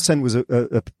 Arsene was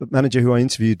a manager who I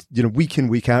interviewed, week in,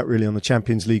 week out, really, on the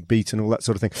Champions League beat and all that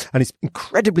sort of thing. And he's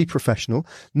incredibly professional,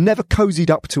 never cozied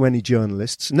up to any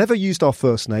journalists, never used our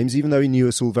first names, even though he knew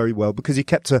us all very well, because he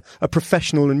kept a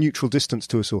professional and neutral distance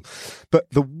to us all. But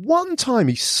the one time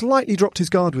he slightly dropped his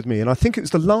guard with me, and I think it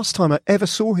was the last time I ever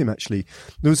saw him, actually.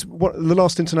 There was the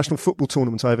last international football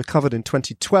tournament I ever covered in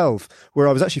 2012, where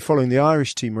I was actually following the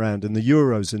Irish team around in the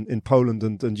Euros in Poland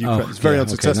and Ukraine. It's very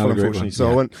unsuccessful, unfortunately, so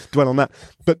I won't dwell on that.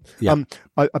 But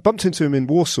I bumped into him in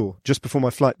Warsaw just before my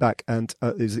flight back, and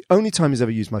it was the only time he's ever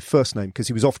used my first name because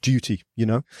he was off duty,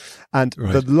 And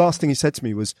the last thing he said to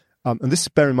me was, and this,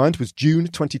 bear in mind, was June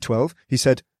 2012. He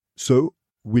said, "So,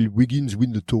 will Wiggins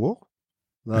win the Tour?"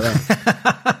 Like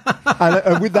that.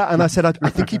 and with that, and I said, I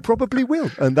think he probably will.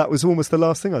 And that was almost the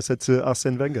last thing I said to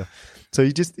Arsene Wenger. So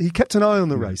he kept an eye on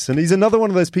the race, and he's another one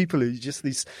of those people who just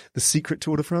the secret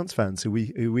Tour de France fans who we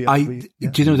do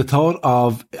you know the thought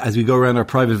of, as we go around our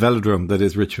private velodrome that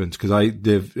is Richmond, because I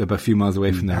live about a few miles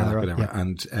away from there, whatever,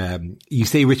 and you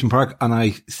say Richmond Park, and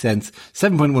I sense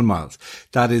 7.1 miles.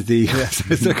 That is the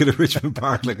circuit of Richmond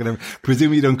Park. Like,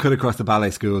 presume you don't cut across the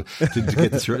ballet school to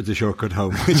get the shortcut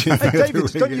home. Which is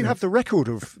David, don't you have the record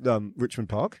of Richmond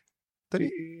Park?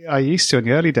 I used to in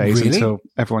the early days, really? until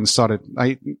everyone started.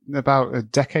 About a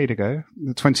decade ago,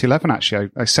 2011 actually,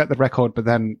 I set the record, but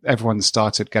then everyone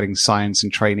started getting science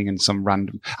and training and some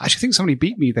random. I actually think somebody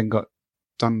beat me, then got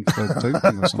done for doping or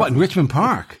something. What, in Richmond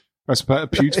Park? That's a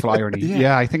beautiful irony.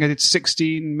 Yeah. I think I did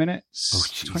 16 minutes. Oh,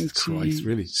 Jesus Christ,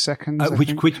 really? Seconds.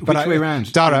 Which way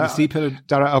around? Dara,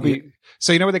 I'll be. Yeah.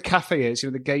 So you know where the cafe is? You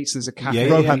know the gates. There's a cafe.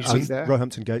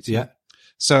 Roehampton Gates. Yeah.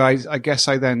 So I guess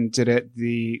I then did it.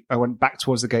 I went back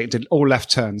towards the gate and did all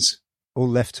left turns. All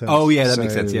left turns. Oh yeah, that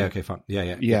makes sense. Yeah, okay, fine.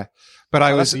 Yeah. But I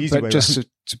that's was, the easy but way just around.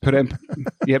 to put it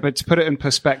in, but to put it in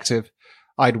perspective,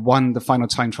 I'd won the final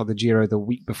time trial of the Giro the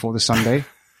week before the Sunday.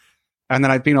 And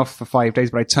then I'd been off for 5 days,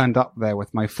 but I turned up there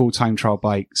with my full time trial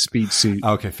bike, speed suit.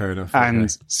 Okay, fair enough.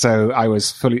 And so I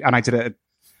was fully, and I did it at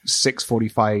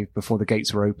 6:45 before the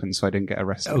gates were open, so I didn't get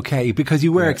arrested. Okay, because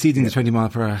you were exceeding the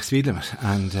 20-mile-per-hour speed limit,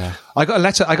 and I got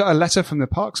a letter from the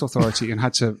Parks Authority and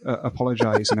had to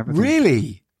apologise and everything.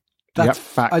 Really? That's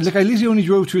fact. I literally only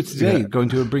drove through it today, going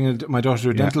to bring my daughter to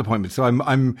a dental appointment. So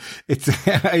it's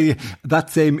that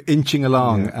same inching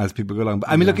along as people go along. But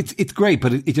I mean, look, it's great,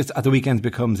 but it just at the weekends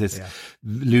becomes this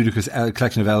ludicrous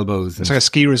collection of elbows. It's like a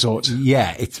ski resort.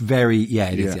 Yeah, it's very,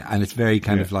 it is, and it's very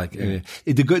kind of like there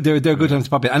are good times to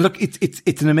pop in. And look,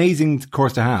 it's an amazing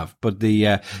course to have, but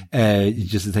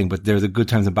just the thing. But there are the good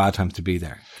times and bad times to be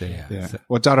there. So.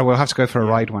 Well, Dara, we'll have to go for a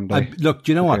ride one day. Look,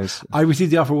 do you know what? I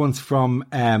received the offer once from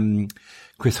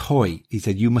Chris Hoy. He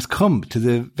said, you must come to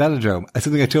the velodrome.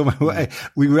 Something I told him,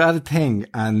 we were at a thing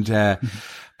and, I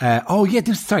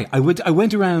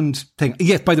went around thing.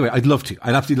 Yes, by the way, I'd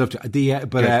absolutely love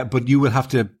to. But you will have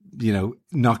to,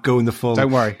 not go in the full,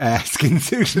 don't worry, skin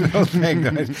suit and the whole thing.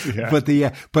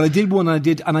 Right? But I did one, and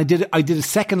I did a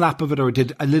second lap of it, or I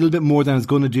did a little bit more than I was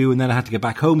going to do, and then I had to get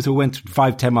back home. So I went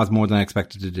 5-10 miles more than I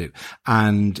expected to do.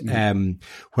 And,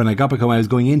 when I got back home, I was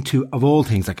going into, of all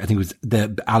things, like I think it was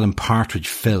the Alan Partridge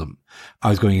film. I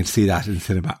was going in to see that in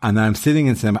cinema, and I'm sitting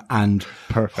in cinema, and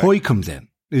Hoy comes in.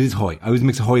 It is Hoy. I always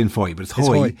mix Hoy and Foy, but it's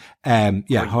Hoy.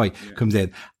 Hoy comes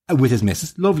in with his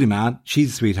missus. Lovely man.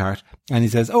 She's a sweetheart. And he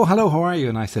says, oh, hello, how are you?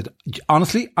 And I said,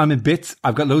 honestly, I'm in bits.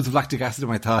 I've got loads of lactic acid in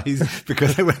my thighs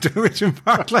because I went to Richmond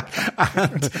Park.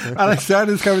 And I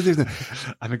started this conversation.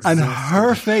 And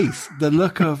her face, the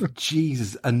look of,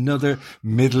 Jesus, another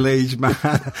middle-aged man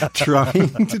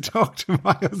trying to talk to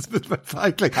my husband about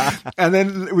cycling. And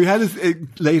then we had this,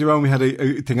 later on, we had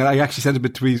a thing. And I actually sent him a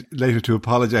tweet later to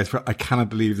apologize for, I cannot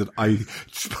believe that I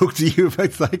spoke to you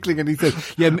about cycling. And he said,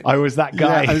 I was that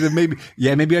guy. I said,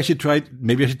 maybe I should try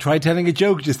telling a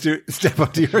joke just to step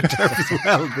onto your turf as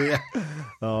well. But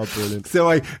oh, brilliant. So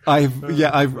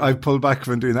I've pulled back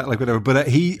from doing that, like whatever. But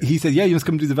he said, you must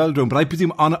come to the velodrome. But I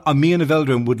presume on me on a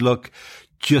velodrome would look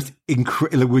just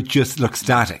would just look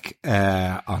static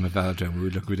on a velodrome. It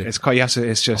would look ridiculous.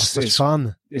 It's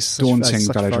fun. It's daunting.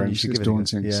 Velodromes. It's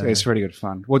daunting. It's really good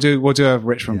fun. We'll do a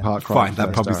Richmond Park ride. Fine,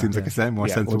 that probably seems like a more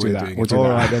sensible way of doing it. We'll do all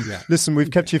that. right then. Yeah. Listen,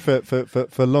 we've kept you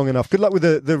for long enough. Good luck with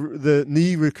the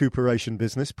knee recuperation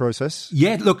business process.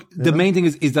 Yeah, look, the main thing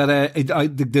is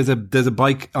that there's a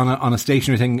bike on a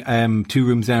stationary thing 2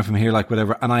 rooms down from here, like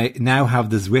whatever, and I now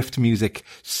have the Zwift music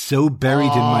so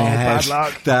buried in my head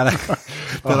that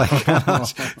I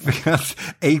cannot, because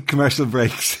 8 commercial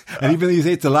breaks, and even though you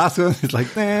say it's the last one, it's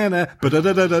like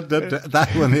that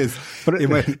one is. But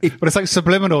it's like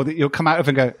subliminal that you'll come out of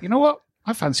and go, you know what?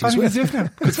 I fancy Zwift now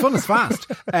because fun is fast.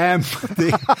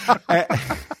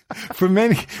 For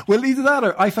many, well, either that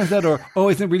or I fancy that,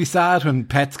 or isn't it really sad when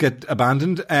pets get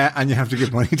abandoned and you have to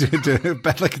give money to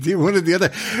bet, like it's one or the other.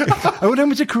 I wonder how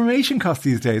much a cremation costs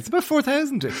these days. It's about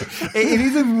 4,000. It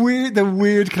is the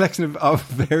weird collection of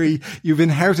very, you've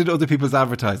inherited other people's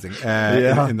advertising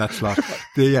in that slot.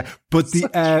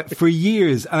 For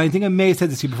years, and I think I may have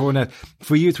said this to you before now,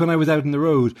 for years when I was out on the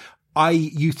road, I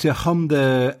used to hum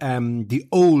the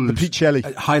old Pete Shelley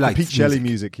highlights, Pete Shelley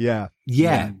music, yeah.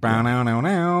 Yeah, brown now,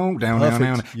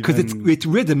 down. Because its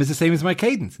rhythm is the same as my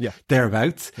cadence. Yeah.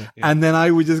 Thereabouts. Yeah. And then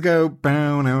I would just go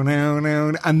brown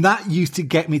now. And that used to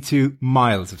get me to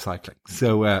miles of cycling.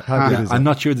 So, I'm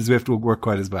not sure the Zwift will work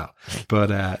quite as well. But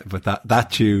that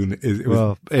tune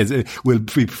will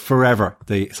be forever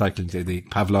the cycling, the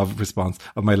Pavlov response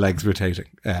of my legs rotating,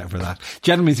 for that.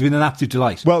 Gentlemen, it's been an absolute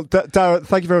delight. Well, Darragh,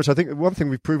 thank you very much. I think one thing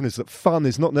we've proven is that fun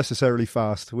is not necessarily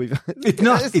fast. It's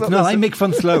not. I make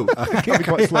fun slow.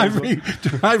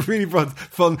 I've really brought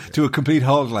fun to a complete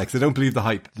halt, so don't believe the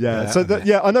hype.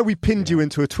 I know we pinned you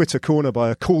into a Twitter corner by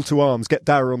a call to arms, get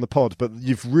Darragh on the pod, but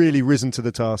you've really risen to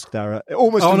the task, Darragh.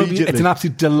 Almost immediately. It's an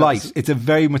absolute delight. It's a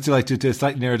very much delight to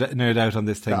slightly nerd out on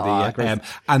this thing.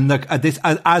 And look,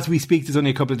 as we speak, there's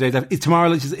only a couple of days after.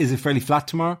 Tomorrow is it fairly flat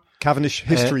tomorrow? Cavendish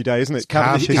History Day, isn't it?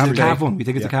 Cavendish History Day. Cav one. We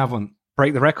think it's a Cav one.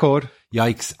 Break the record.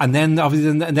 Yikes. And then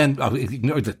obviously,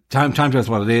 the time trial's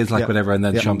what it is, whatever, and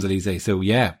then Champs-Élysées. So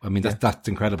that's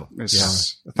incredible.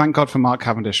 Thank God for Mark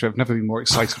Cavendish. I've never been more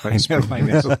excited about his sport.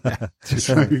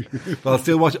 Well, I'll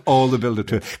still watch all the build up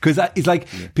to it. Because it's like,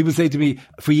 people say to me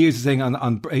for years, saying you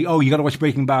got to watch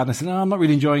Breaking Bad. And I said, no, I'm not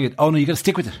really enjoying it. Oh no, you got to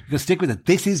stick with it. You got to stick with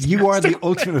it. You are the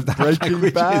ultimate of that.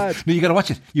 Breaking Bad. No, you got to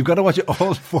watch it. You've got to watch it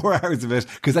all 4 hours of it.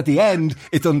 Because at the end,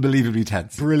 it's unbelievably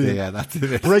tense. Brilliant. Yeah, that's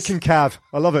it. Breaking Cav.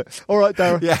 I love it. All right,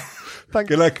 Darragh. Yeah.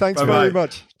 Good luck. Thanks very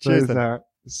much. Cheers, Darragh.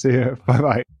 See you.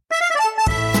 Bye-bye.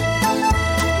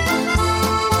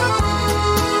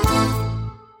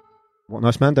 What a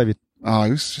nice man, David. Oh, it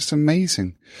was just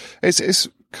amazing. It's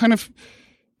kind of,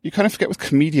 you kind of forget with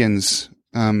comedians,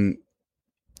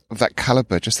 of that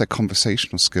caliber, just their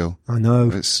conversational skill. I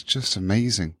know. It's just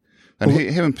amazing. And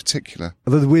him in particular.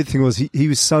 Although the weird thing was,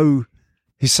 he's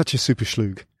such a super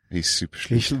schlug. He's super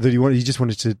schlug. He just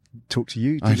wanted to talk to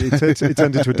you. It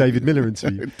turned into a David Miller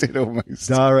interview. It did almost.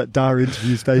 Darragh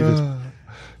interviews David.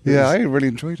 I really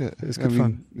enjoyed it. It was good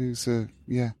fun. It was,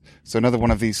 So another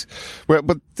one of these, but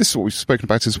this is what we've spoken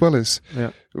about as well,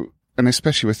 and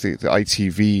especially with the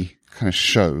ITV kind of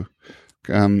show,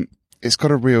 it's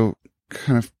got a real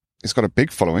it's got a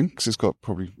big following because it's got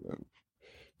probably,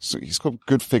 so he's got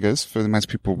good figures for the amount of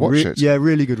people who watch it. Yeah,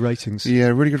 really good ratings. Yeah,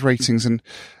 really good ratings,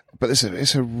 but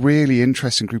it's a really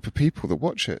interesting group of people that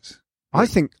watch it. I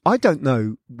don't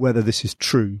know whether this is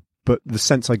true, but the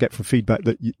sense I get from feedback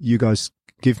that you guys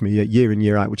give me year in,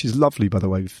 year out, which is lovely, by the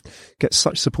way, get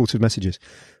such supportive messages.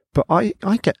 But I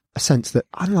get a sense that,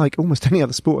 unlike almost any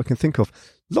other sport I can think of,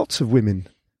 lots of women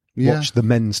watch the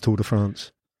men's Tour de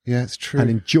France. Yeah, it's true. And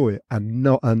enjoy it, and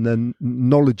then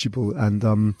knowledgeable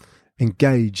and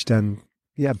engaged, and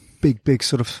big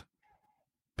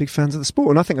fans of the sport.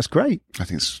 And I think that's great. I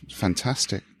think it's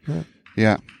fantastic.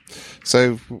 Yeah.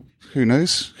 So who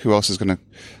knows who else is going to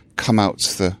come out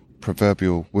the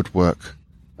proverbial woodwork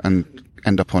and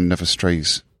end up on Never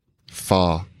Strays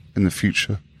far in the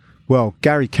future. Well,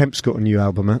 Gary Kemp's got a new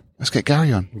album out. Let's get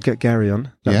Gary on. Get Gary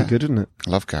on. That'd be good, wouldn't it? I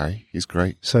love Gary. He's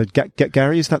great. So get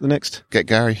Gary, is that the next? Get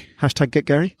Gary. Hashtag get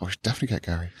Gary? Oh, we should definitely get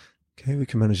Gary. Okay, we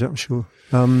can manage that, I'm sure.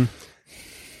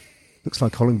 Looks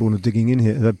like Hollingbourne are digging in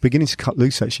here. They're beginning to cut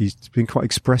loose, actually. It's been quite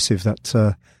expressive,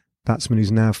 that batsman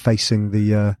who's now facing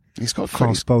the he's got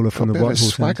fast bowler from the White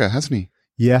Horse. Swagger, hasn't he?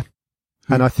 Yeah.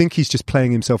 And I think he's just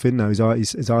playing himself in now. His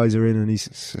eyes are in, and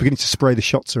he's beginning to spray the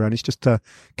shots around. He's just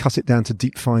cut it down to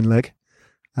deep fine leg,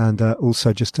 and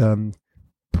also just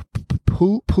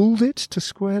pulled it to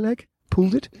square leg.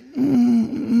 Pulled it,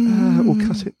 or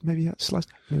cut it, maybe sliced.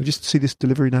 Just see this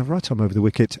delivery now, right arm over the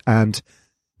wicket, and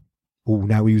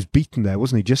now he was beaten there,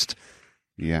 wasn't he? Just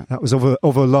that was of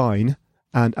a line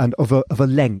and of a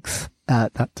length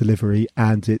that delivery,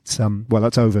 and it's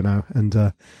that's over now,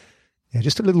 and.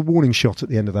 Just a little warning shot at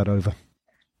the end of that over.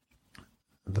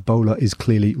 The bowler is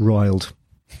clearly riled.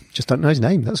 Just don't know his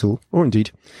name, that's all. Or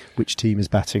indeed, which team is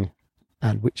batting,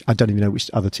 and I don't even know which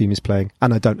other team is playing.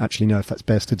 And I don't actually know if that's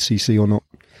Bearsted CC or not.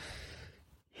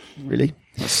 Really?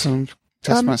 That's some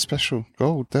Test match special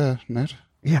gold there, Ned.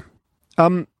 Yeah.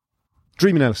 Dream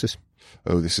analysis.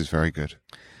 Oh, this is very good.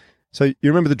 So you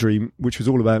remember the dream, which was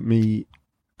all about me...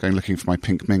 Going looking for my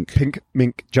pink mink. Pink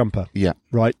mink jumper. Yeah.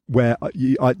 Right, where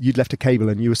you'd left a cable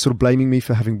and you were sort of blaming me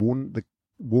for having worn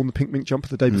the pink mink jumper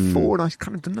the day before, and I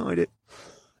kind of denied it.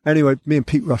 Anyway, me and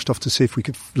Pete rushed off to see if we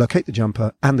could locate the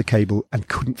jumper and the cable, and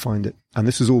couldn't find it. And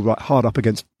this was all right, hard up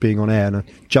against being on air, and I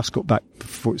just got back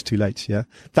before it was too late, yeah?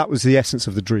 That was the essence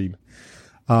of the dream.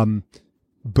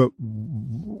 But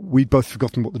we'd both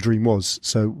forgotten what the dream was.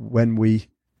 So when we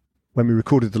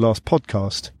recorded the last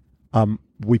podcast,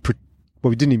 we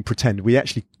didn't even pretend. We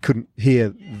actually couldn't hear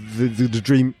the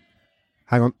dream.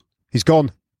 Hang on. He's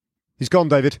gone. He's gone,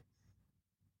 David.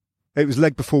 It was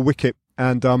leg before wicket,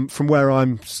 and from where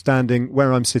I'm sitting,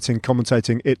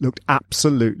 commentating, it looked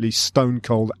absolutely stone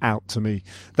cold out to me.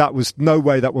 That was no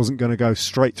way that wasn't going to go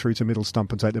straight through to middle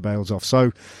stump and take the bails off.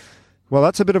 So, well,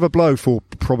 that's a bit of a blow for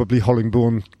probably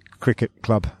Hollingbourne Cricket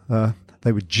Club.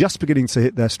 They were just beginning to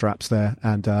hit their straps there,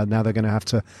 and now they're going to have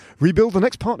to rebuild the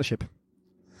next partnership.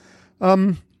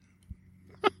 Dream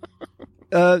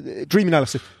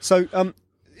analysis. So,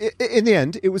 in the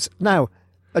end, it was now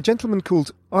a gentleman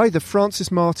called either Francis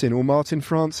Martin or Martin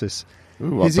Francis.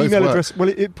 Ooh, his email address, well,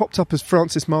 it popped up as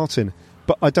Francis Martin,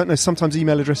 but I don't know, sometimes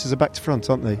email addresses are back to front,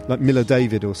 aren't they? Like Miller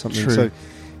David or something. True. So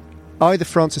either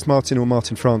Francis Martin or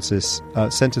Martin Francis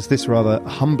sent us this rather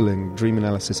humbling dream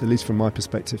analysis, at least from my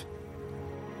perspective.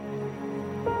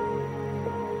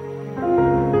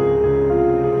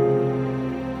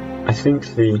 I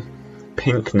think the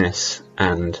pinkness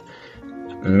and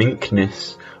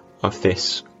minkness of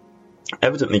this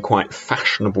evidently quite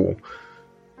fashionable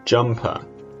jumper,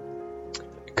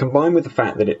 combined with the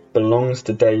fact that it belongs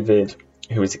to David,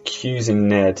 who is accusing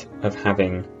Ned of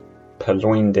having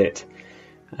purloined it,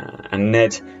 and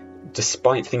Ned,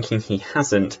 despite thinking he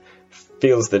hasn't,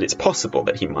 feels that it's possible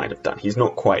that he might have done. He's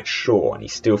not quite sure, and he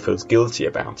still feels guilty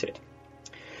about it.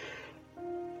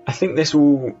 I think this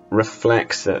all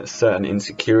reflects a certain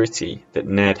insecurity that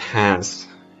Ned has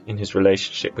in his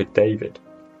relationship with David,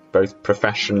 both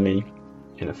professionally,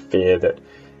 in a fear that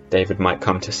David might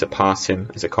come to surpass him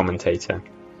as a commentator,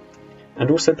 and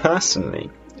also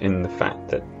personally, in the fact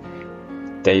that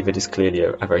David is clearly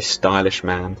a very stylish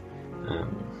man.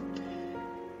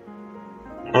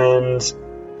 And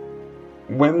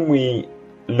when we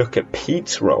look at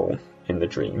Pete's role in the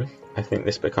dream, I think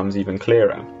this becomes even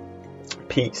clearer.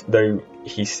 Pete, though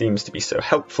he seems to be so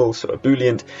helpful, so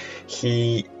ebullient,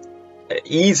 he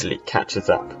easily catches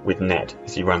up with Ned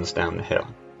as he runs down the hill.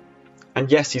 And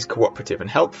yes, he's cooperative and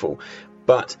helpful,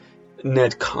 but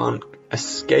Ned can't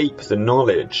escape the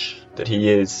knowledge that he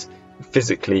is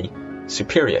physically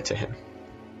superior to him.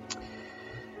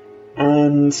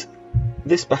 And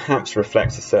this perhaps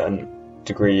reflects a certain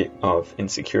degree of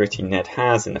insecurity Ned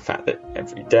has in the fact that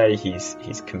every day he's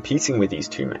competing with these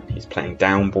two men. He's playing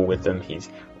down ball with them, he's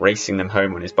racing them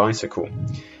home on his bicycle,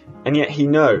 and yet he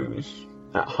knows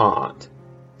at heart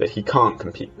that he can't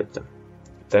compete with them.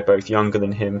 They're both younger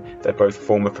than him, they're both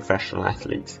former professional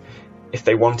athletes. If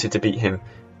they wanted to beat him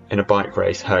in a bike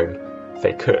race home,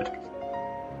 they could.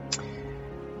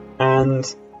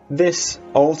 And this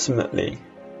ultimately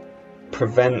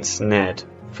prevents Ned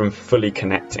from fully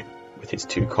connecting with his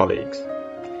two colleagues.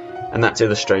 And that's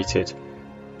illustrated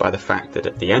by the fact that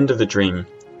at the end of the dream,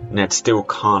 Ned still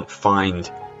can't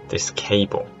find this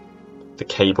cable, the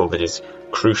cable that is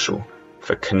crucial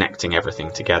for connecting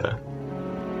everything together.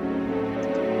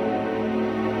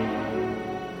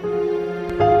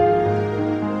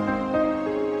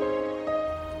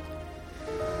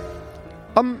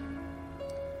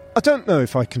 I don't know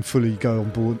if I can fully go on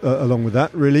board along with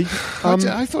that, really.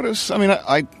 I thought it was, I mean,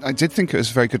 I did think it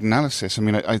was a very good analysis. I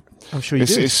mean, I'm sure you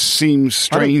did. It seems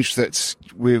strange that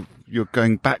you're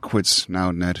going backwards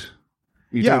now, Ned.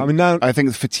 I mean, now I think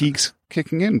the fatigue's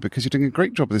kicking in because you're doing a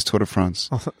great job of this Tour de France.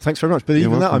 Oh, thanks very much. But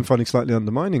even that I'm finding slightly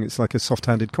undermining. It's like a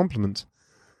soft-handed compliment.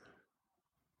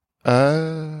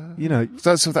 That's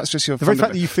just your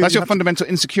fundamental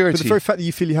insecurity. But the very fact that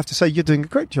you feel you have to say you're doing a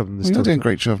great job in this. You're doing a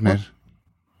great job, Ned. What?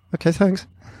 Okay, thanks.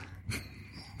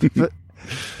 But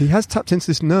he has tapped into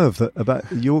this nerve about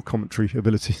your commentary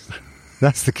abilities.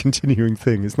 That's the continuing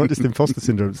thing. It's not just imposter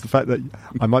syndrome. It's the fact that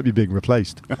I might be being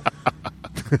replaced.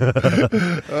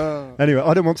 Anyway,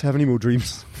 I don't want to have any more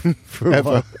dreams for a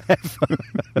while.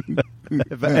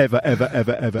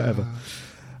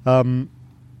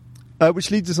 Ever.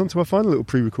 Which leads us on to our final little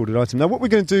pre-recorded item. Now, what we're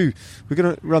going to do, we're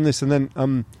going to run this and then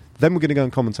we're going to go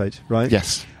and commentate, right?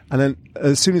 Yes. And then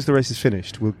as soon as the race is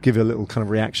finished, we'll give a little kind of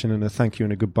reaction and a thank you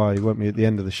and a goodbye, won't we, at the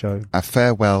end of the show? A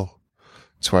farewell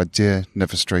to our dear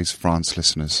Never Strays France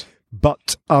listeners.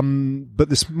 But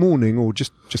this morning, or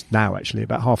just now actually,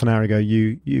 about half an hour ago,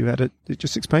 you had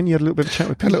just explain, you had a little bit of a chat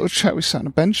with Pete. A little chat, we sat on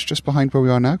a bench just behind where we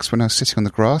are now, because we're now sitting on the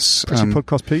grass. Pretty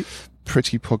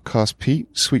podcast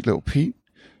Pete, sweet little Pete.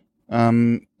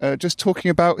 Just talking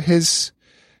about his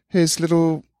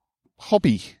little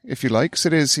hobby, if you like. So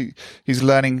it is, he's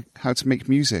learning how to make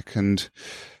music, and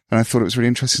I thought it was really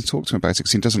interesting to talk to him about it,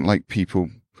 because he doesn't like people.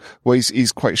 Well,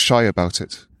 he's quite shy about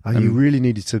it. You really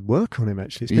needed to work on him,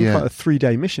 actually. It's been quite a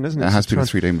 3-day mission, hasn't it? It has been a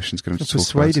 3-day mission to get him to talk about it.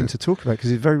 Persuade him to talk about it, because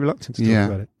he's very reluctant to talk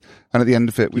about it. And at the end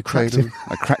of it, we played him.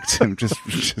 I cracked him,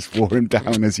 just wore him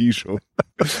down as usual.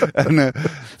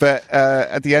 But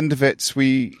at the end of it,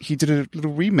 he did a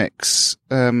little remix,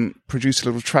 produced a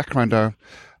little track around our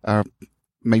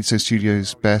Maidstone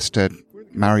Studios, Bearsted,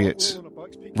 Marriott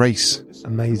race.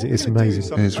 Amazing. It's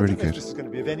amazing. It is really good. This is going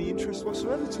to be of any interest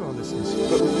whatsoever to our listeners.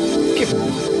 But given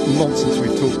the nonsense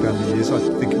we've talked about in the years, I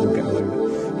think it will get away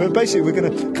with it. But basically, we're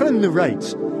going to kind of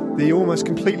narrate the almost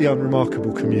completely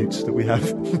unremarkable commute that we have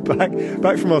back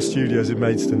from our studios in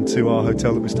Maidstone to our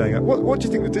hotel that we're staying at. What do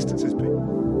you think the distance is, Pete?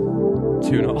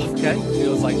 2.5k.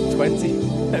 Feels like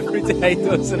 20 every day,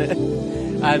 doesn't it?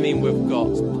 I mean, we've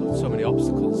got so many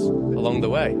obstacles along the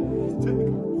way.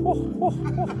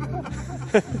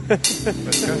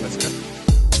 Let's go.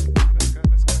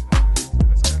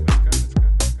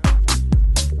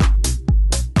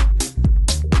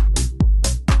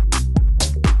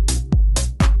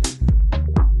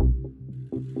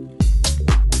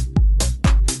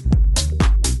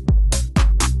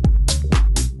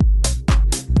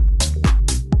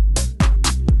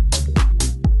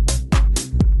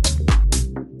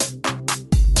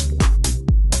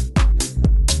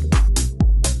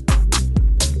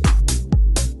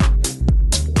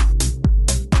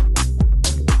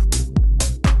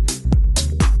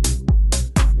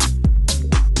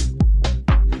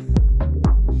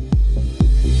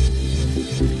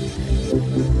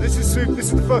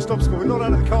 Obstacle. We're not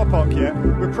out of the car park yet.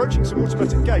 We're approaching some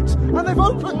automatic gates, and they've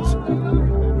opened.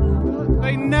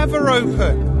 They never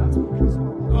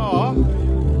open. Oh,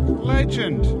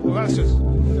 legend. Well, that's just.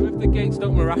 So if the gates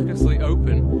don't miraculously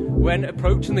open, when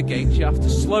approaching the gates, you have to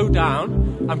slow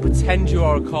down and pretend you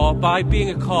are a car. By being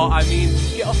a car, I mean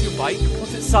get off your bike,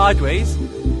 put it sideways,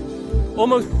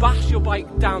 almost bash your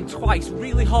bike down twice,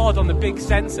 really hard on the big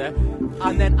sensor,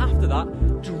 and then after that,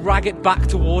 drag it back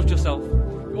towards yourself.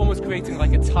 Almost creating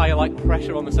like a tyre-like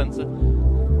pressure on the sensor.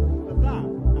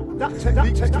 That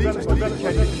technique developed in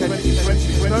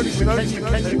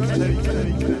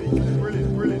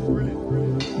 2020.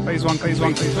 Brilliant. Phase one.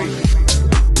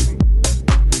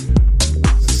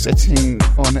 Sitting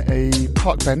on a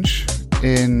park bench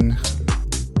in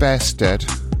Bearsted,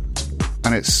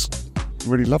 and it's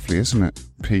really lovely, isn't it,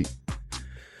 Pete?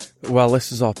 Well,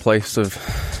 this is our place of...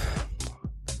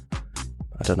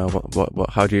 I don't know what.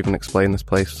 How do you even explain this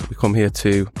place? We come here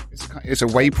to. It's a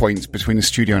waypoint between the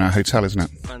studio and our hotel, isn't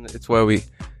it? And it's where we,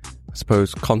 I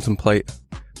suppose, contemplate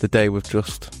the day we've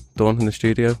just done in the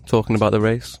studio, talking about the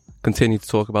race. Continue to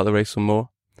talk about the race some more,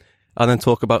 and then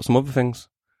talk about some other things.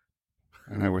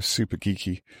 I know we're super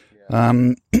geeky.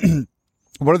 One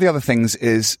of the other things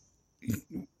is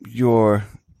your.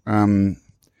 I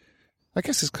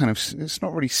guess it's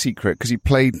not really secret because you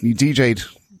DJ'd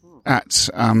at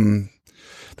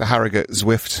the Harrogate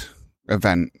Zwift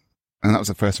event, and that was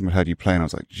the first time I heard you play, and I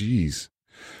was like, geez,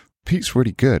 Pete's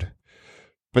really good.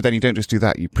 But then you don't just do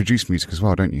that, you produce music as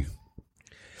well, don't you?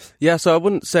 Yeah, so I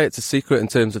wouldn't say it's a secret in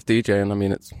terms of DJing. I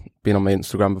mean, it's been on my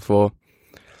Instagram before.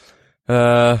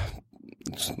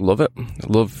 Just love it.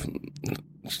 Love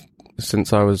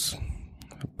since I was,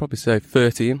 I'd probably say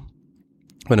 13,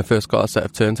 when I first got a set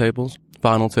of turntables,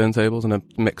 vinyl turntables, and a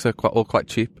mixer, all quite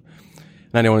cheap.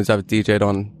 And anyone who's ever DJ'd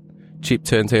on cheap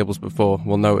turntables before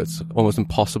will know it's almost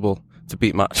impossible to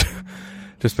beat match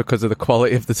just because of the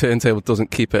quality of the turntable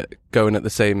doesn't keep it going at the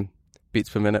same beats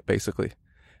per minute, basically.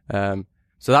 So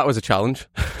that was a challenge.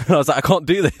 I was like, I can't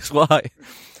do this. Why?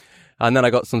 And then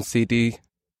I got some CD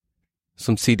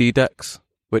decks,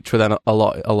 which were then a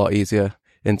lot easier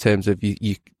in terms of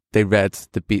they read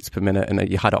the beats per minute and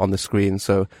you had it on the screen.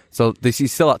 So you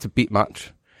still had to beat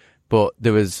match, but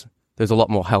there's a lot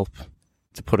more help,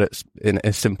 to put it in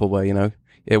a simple way, you know.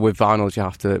 Yeah, with vinyls, you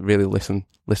have to really listen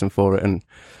for it, and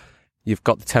you've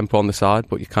got the tempo on the side,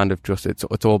 but you kind of just, it's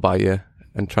all by ear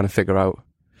and trying to figure out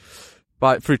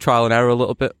through trial and error a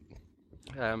little bit.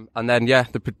 And then, yeah,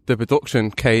 the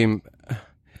production came,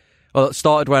 well, it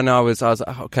started when I was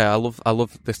like, okay, I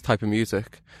love this type of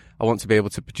music. I want to be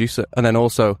able to produce it. And then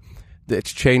also,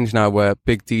 it's changed now where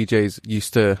big DJs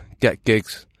used to get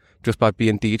gigs just by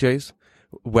being DJs,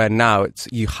 where now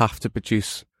you have to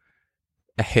produce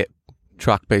a hit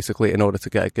track basically in order to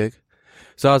get a gig.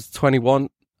 So I was 21,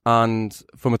 and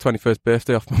for my 21st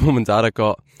birthday off my mum and dad, I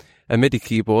got a MIDI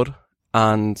keyboard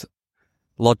and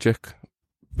Logic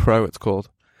Pro, it's called.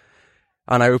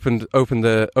 And I opened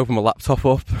my laptop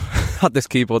up, had this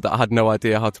keyboard that I had no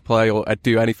idea how to play or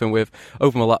do anything with,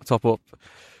 opened my laptop up,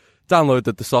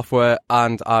 downloaded the software,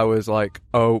 and I was like,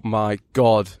 oh my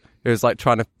God. It was like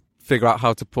trying to figure out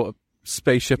how to put a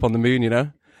spaceship on the moon, you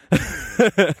know?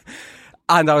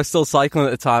 And I was still cycling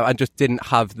at the time. I just didn't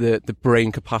have the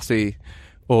brain capacity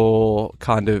or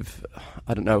kind of,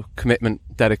 I don't know, commitment,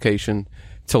 dedication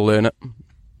to learn it.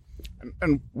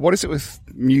 And what is it with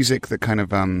music that kind of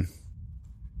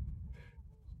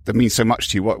that means so much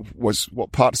to you?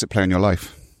 What part does it play in your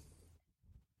life?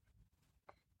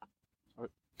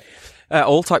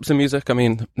 All types of music. I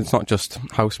mean, it's not just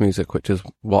house music, which is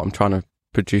what I'm trying to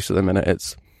produce at the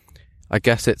minute. I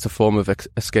guess it's a form of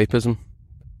escapism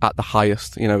at the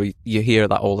highest. You know, you hear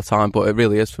that all the time, but it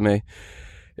really is for me.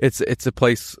 It's a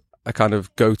place I kind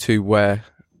of go to where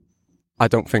I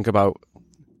don't think about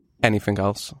anything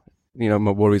else. You know,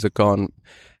 my worries are gone,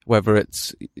 whether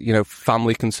it's, you know,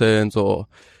 family concerns or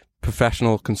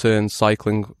professional concerns,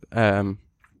 cycling,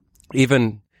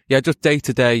 even, just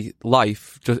day-to-day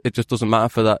life. It just doesn't matter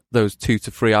for those 2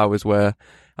 to 3 hours where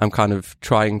I'm kind of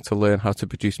trying to learn how to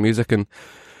produce music. And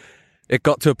it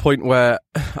got to a point where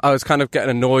I was kind of getting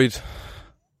annoyed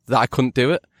that I couldn't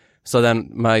do it. So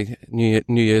then my New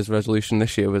Year's resolution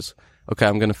this year was, okay,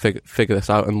 I'm going to figure this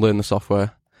out and learn the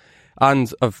software.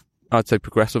 And I'd say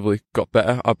progressively got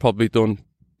better. I've probably done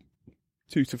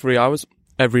 2 to 3 hours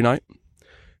every night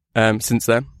since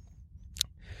then.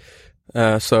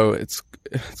 So it's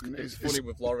funny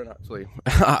with Lauren actually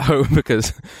at home,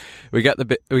 because we get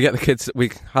the kids,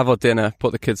 we have our dinner,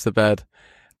 put the kids to bed,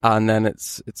 and then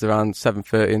it's around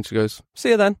 7:30 and she goes, "See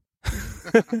you then."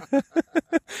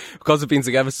 Because we've been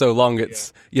together so long,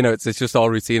 it's just all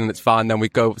routine and it's fine. Then we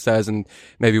go upstairs and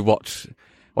maybe watch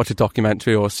a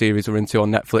documentary or a series we're into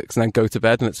on Netflix, and then go to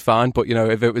bed, and it's fine. But you know,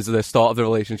 if it was the start of the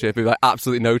relationship, it'd be like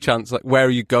absolutely no chance. Like, where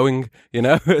are you going? You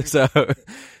know, so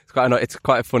it's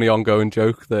quite a funny ongoing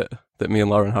joke that me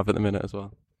and Lauren have at the minute as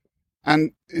well.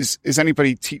 And is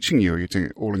anybody teaching you, or are you doing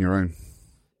it all on your own?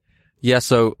 Yeah.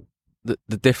 So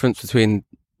the difference between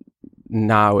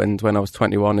now and when I was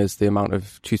 21 is the amount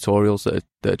of tutorials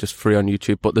that are just free on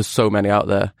YouTube. But there's so many out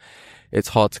there. It's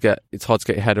hard to get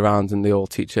your head around, and they all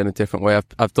teach you in a different way.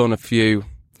 I've done a few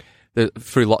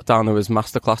through lockdown. There was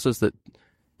masterclasses that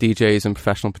DJs and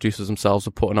professional producers themselves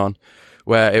were putting on,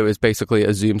 where it was basically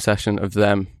a Zoom session of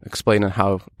them explaining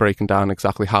breaking down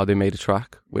exactly how they made a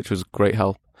track, which was great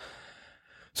help.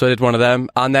 So I did one of them,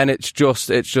 and then it's just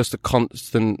a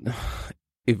constant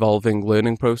evolving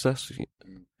learning process.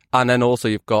 And then also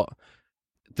you've got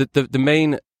the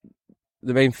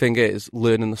main thing is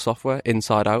learning the software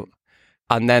inside out.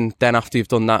 And then after you've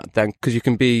done that, then, because you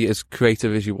can be as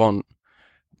creative as you want,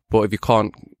 but if you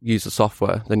can't use the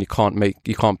software, then you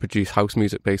can't produce house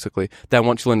music, basically. Then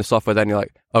once you learn the software, then you're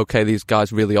like, okay, these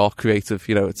guys really are creative.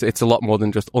 You know, it's a lot more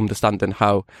than just understanding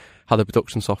how the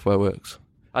production software works.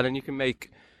 And then you can make,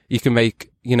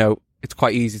 you know, it's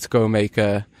quite easy to go and make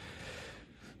a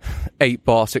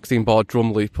 8-bar, 16-bar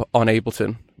drum loop on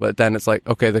Ableton. But then it's like,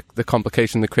 okay, the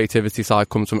complication, the creativity side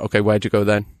comes from, okay, where'd you go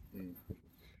then?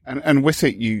 And with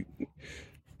it,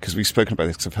 because we've spoken about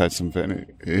this, because I've heard some of it, and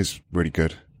it is really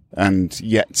good. And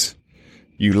yet,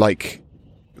 you like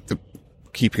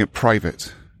keeping it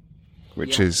private,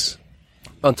 which is...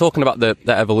 I'm talking about the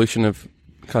evolution of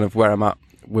kind of where I'm at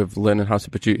with learning how to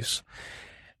produce.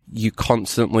 You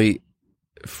constantly,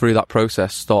 through that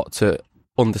process, start to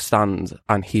understand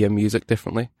and hear music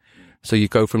differently. So you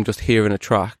go from just hearing a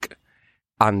track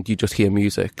and you just hear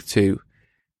music to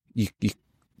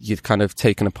you've kind of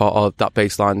taken apart, oh, that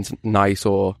bass line's nice,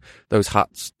 or those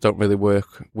hats don't really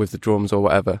work with the drums or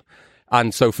whatever.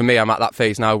 And so for me, I'm at that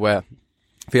phase now where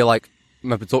I feel like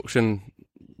my production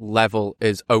level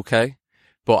is okay,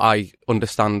 but I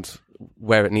understand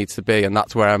where it needs to be. And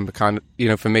that's where I'm kind of, you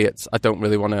know, for me, I don't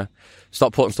really want to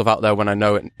stop putting stuff out there when I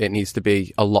know it needs to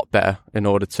be a lot better in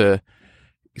order to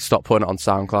stop putting it on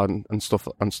SoundCloud and stuff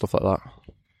like that.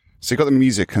 So you got the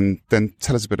music, and then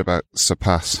tell us a bit about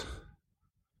Surpass.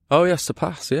 Oh, yeah,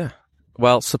 Surpass, yeah.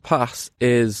 Well, Surpass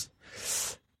is,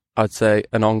 I'd say,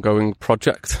 an ongoing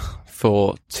project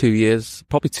for 2 years,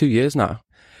 probably 2 years now.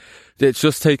 It's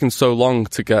just taken so long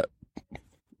to get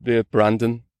the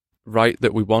branding right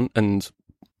that we want, and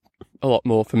a lot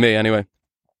more, for me anyway,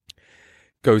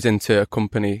 goes into a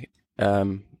company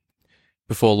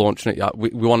before launching it. Yeah, we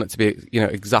want it to be, you know,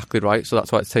 exactly right, so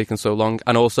that's why it's taken so long.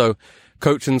 And also,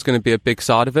 coaching's going to be a big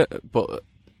side of it, but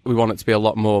we want it to be a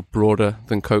lot more broader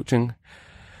than coaching.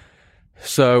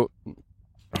 So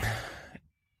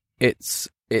it's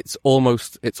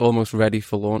almost ready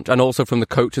for launch. And also from the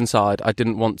coaching side, I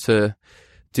didn't want to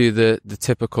do the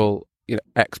typical, you know,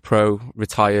 ex-pro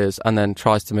retires and then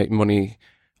tries to make money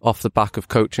off the back of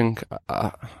coaching.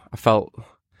 I felt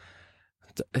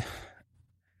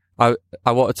I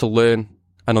wanted to learn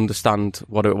and understand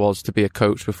what it was to be a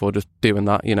coach before just doing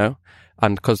that, you know.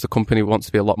 And because the company wants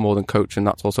to be a lot more than coaching,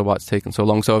 that's also why it's taken so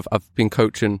long. So I've been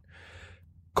coaching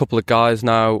a couple of guys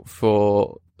now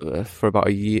for about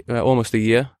a year, almost a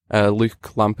year. Luke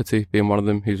Lamperty being one of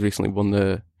them, who's recently won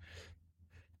the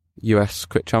US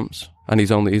Crit Champs, and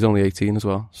he's only 18 as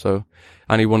well. So,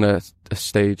 and he won a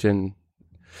stage in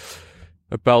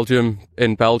Belgium.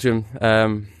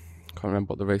 I can't can't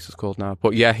remember what the race is called now.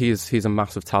 But yeah, he's a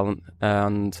massive talent,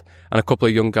 and a couple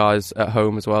of young guys at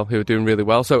home as well who are doing really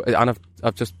well. So, and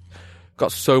I've just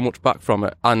got so much back from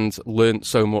it and learnt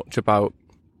so much about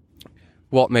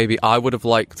what maybe I would have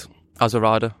liked as a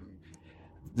rider.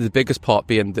 The biggest part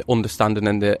being the understanding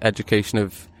and the education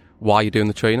of why you're doing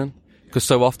the training. Because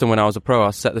so often when I was a pro,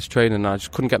 I set this training and I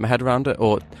just couldn't get my head around it,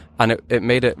 and it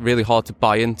made it really hard to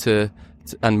buy into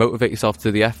and motivate yourself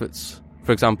to the efforts.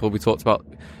 For example, we talked about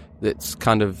it's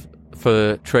kind of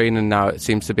for training now. It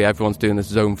seems to be everyone's doing this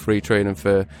zone-free training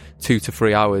for 2 to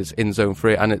 3 hours in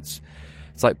zone-free, and it's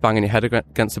like banging your head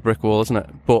against a brick wall, isn't it?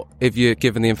 But if you're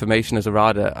given the information as a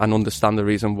rider and understand the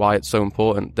reason why it's so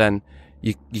important, then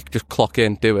you just clock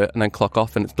in, do it, and then clock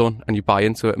off, and it's done, and you buy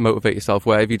into it, motivate yourself.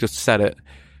 Where if you just set it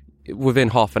within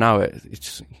half an hour, it's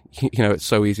just, it's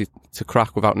so easy to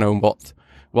crack without knowing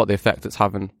what the effect it's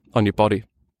having on your body.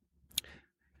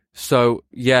 So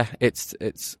yeah,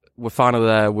 we're finally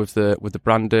there with the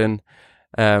branding.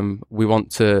 We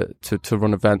want to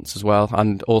run events as well,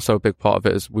 and also a big part of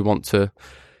it is we want to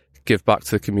give back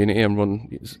to the community and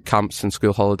run camps and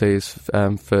school holidays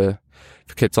for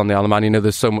kids on the Isle of Man.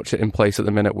 There's so much in place at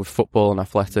the minute with football and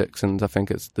athletics, and I think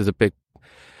there's a big,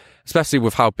 especially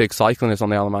with how big cycling is on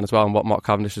the Isle of Man as well, and what Mark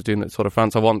Cavendish is doing at Tour de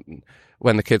France. I want,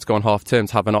 when the kids go on half term,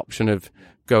 to have an option of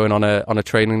going on a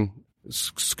training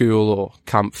school or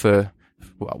camp for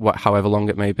however long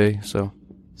it may be. So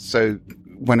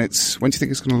when do you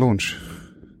think it's going to launch?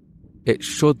 It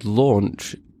should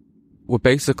launch. We're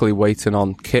basically waiting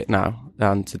on kit now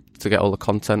and to get all the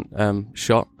content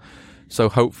shot. So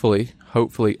hopefully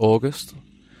August.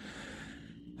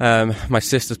 My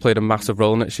sister's played a massive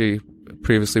role in it. She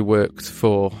previously worked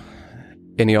for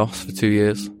Ineos for 2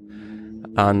 years,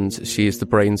 and she's the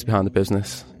brains behind the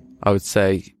business. I would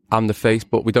say I'm the face,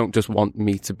 but we don't just want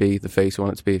me to be the face. We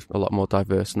want it to be a lot more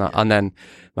diverse than that. And then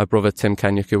my brother Tim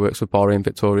Kenyuk, who works with Bahrain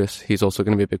Victorious, he's also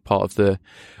going to be a big part of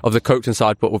the coaching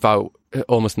side, but without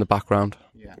almost in the background.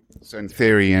 Yeah. So in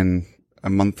theory, in a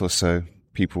month or so,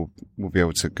 people will be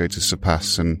able to go to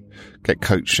Surpass and get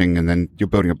coaching, and then you're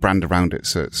building a brand around it.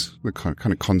 So it's the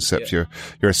kind of concept. Yeah.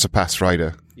 You're a Surpass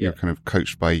rider. Yeah. You're kind of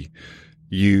coached by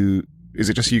you. Is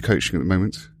it just you coaching at the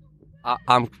moment?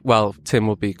 Tim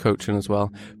will be coaching as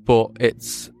well, but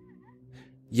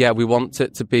we want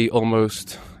it to be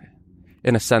almost,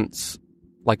 in a sense,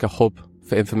 like a hub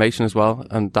for information as well,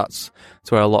 and that's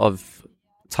where a lot of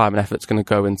time and effort's going to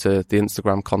go into the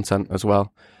Instagram content as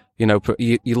well. You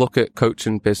look at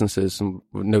coaching businesses, and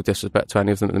no disrespect to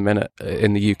any of them at the minute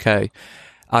in the UK,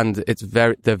 and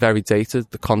they're very dated.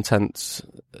 The content's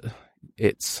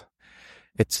it's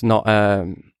not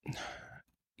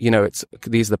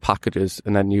these are the packages,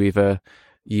 and then you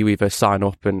either sign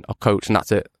up and a coach, and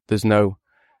that's it.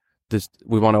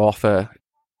 We want to offer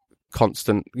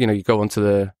constant. You go onto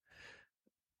the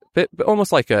bit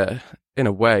almost like in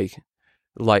a way,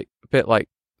 like a bit like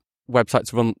websites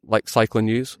to run like cycling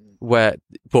news, but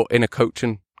in a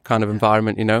coaching kind of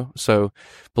environment. So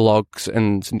blogs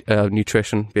and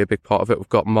nutrition be a big part of it. We've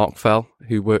got Mark Fell,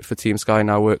 who worked for Team Sky,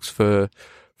 now works for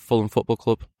Fulham Football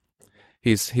Club.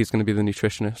 He's going to be the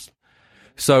nutritionist.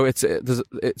 So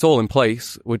it's all in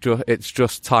place. It's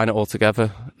just tying it all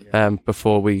together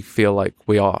before we feel like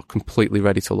we are completely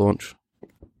ready to launch.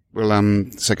 Well,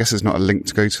 so I guess there's not a link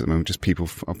to go to at the moment. Just people.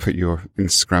 I'll put your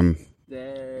Instagram.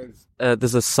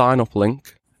 There's a sign up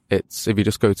link. It's if you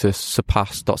just go to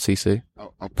surpass.cc.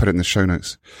 I'll put it in the show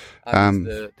notes.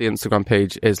 The Instagram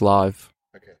page is live.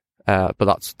 Okay. But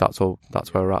that's all.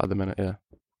 That's where we're at the minute. Yeah.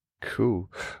 Cool.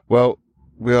 Well,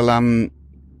 we'll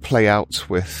play out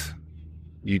with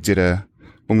we did a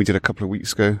couple of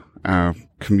weeks ago, our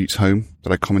commute home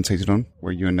that I commentated on,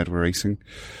 where you and Ned were racing.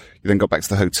 You then got back to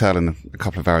the hotel, and a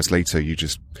couple of hours later, you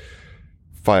just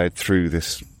fired through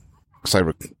this. Because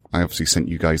I obviously sent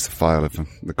you guys the file of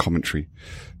the commentary,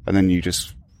 and then you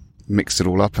just mixed it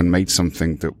all up and made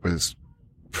something that was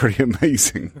pretty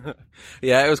amazing.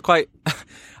 Yeah, it was quite.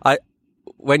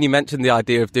 When you mentioned the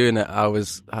idea of doing it, I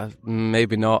was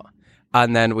maybe not.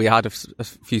 And then we had a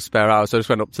few spare hours, so I just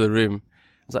went up to the room.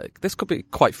 I was like, this could be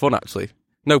quite fun, actually.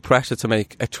 No pressure to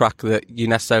make a track that you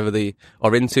necessarily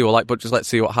are into or like, but just let's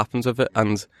see what happens with it.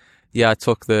 And yeah,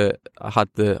 I had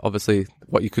obviously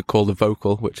what you could call the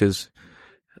vocal, which is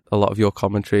a lot of your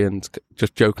commentary and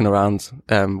just joking around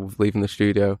with leaving the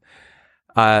studio.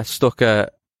 I stuck a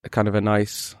kind of a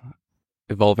nice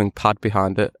evolving pad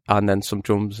behind it, and then some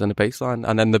drums and a bass line,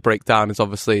 and then the breakdown is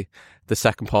obviously the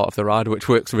second part of the ride, which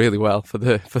works really well for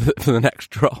the next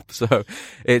drop. So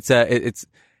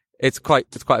it's quite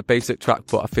a basic track,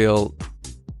 but I feel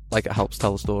like it helps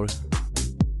tell a story.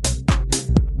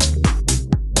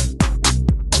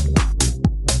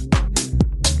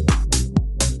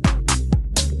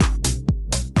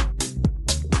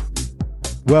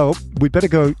 Well, we'd better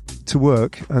go to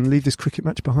work and leave this cricket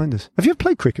match behind us. Have you ever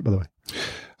played cricket, by the way?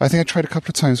 I think I tried a couple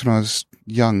of times when I was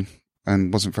young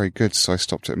and wasn't very good, so I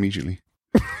stopped it immediately.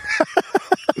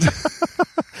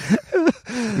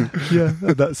 Yeah,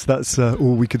 that's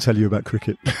all we can tell you about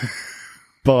cricket.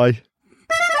 Bye.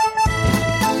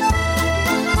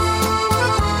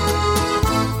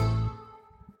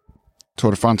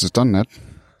 Tour de France is done, Ned.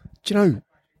 Do you know,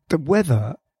 the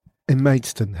weather in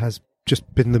Maidstone has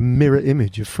just been the mirror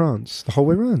image of France the whole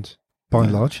way around, by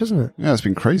and large, hasn't it? Yeah, it's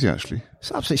been crazy, actually.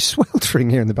 It's absolutely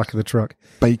sweltering here in the back of the truck.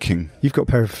 Baking. You've got a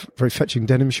pair of very fetching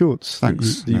denim shorts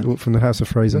Thanks, that you bought from the House of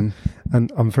Fraser.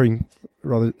 And I'm very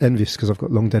rather envious because I've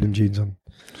got long denim jeans on.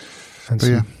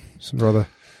 And some rather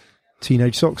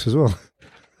teenage socks as well.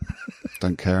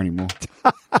 Don't care anymore.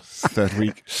 Third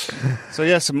week.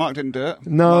 So Mark didn't do it.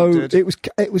 No,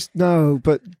 it was no,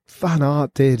 but Van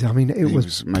Aert did. I mean, he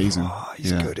was amazing. Oh,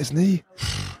 he's good, isn't he?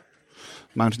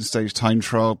 Mountain stage, time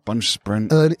trial, bunch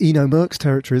sprint. Eno Merckx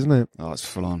territory, isn't it? Oh, it's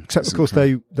full on. Except, of course,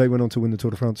 they went on to win the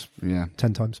Tour de France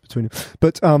 10 times between them.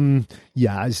 But,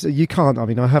 you can't. I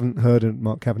mean, I haven't heard a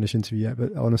Mark Cavendish interview yet,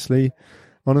 but honestly,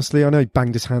 I know he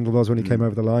banged his handlebars when he came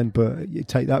over the line, but you'd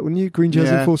take that, wouldn't you? Green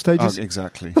jersey, 4 stages? Oh,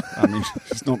 exactly. I mean,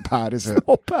 it's not bad, is it? It's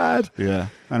not bad. Yeah.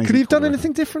 Could he have done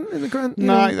anything different in the Grand?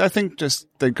 No, I think just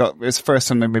it's the first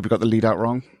time they maybe got the lead out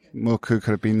wrong. Moku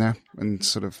could have been there, and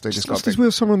sort of they just got lost his wheel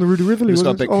somewhere on the Rue de Rivoli. It was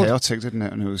got a bit chaotic, didn't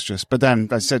it? And it was just. But then,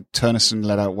 as I said, Turnison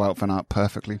let out Wout van Aert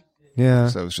perfectly. Yeah.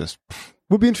 So it was just.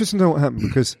 Would be interesting to know what happened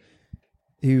because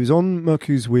he was on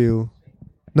Moku's wheel.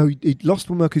 No, he lost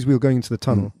Moku's wheel going into the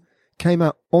tunnel. Came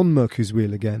out on Moku's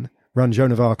wheel again. Ran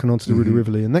Joan of Arc and onto the Rue de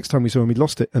Rivoli. And next time we saw him, he'd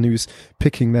lost it, and he was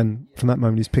picking. Then from that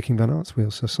moment, he's picking Van Aert's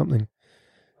wheel. So something.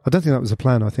 I don't think that was the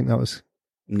plan. I think that was.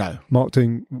 No.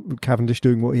 Cavendish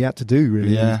doing what he had to do,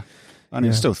 really. Yeah. And he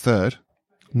was still third.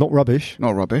 Not rubbish.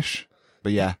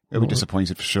 But yeah, he'll be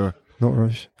disappointed for sure. Not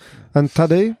rubbish. And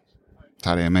Tadej?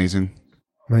 Tadej, amazing.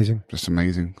 Amazing. Just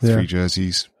amazing. 3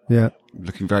 jerseys. Yeah.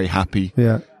 Looking very happy.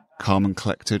 Yeah. Calm and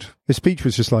collected. His speech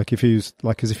was just like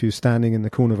as if he was standing in the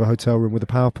corner of a hotel room with a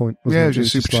PowerPoint. Yeah, he was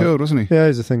just super chilled, wasn't he? Yeah,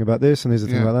 here's the thing about this, and here's the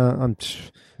thing about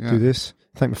that. Do this.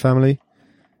 Thank my family.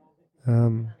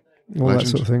 All that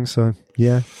sort of thing. So,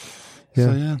 yeah.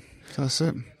 So, that's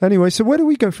it. Anyway, so where do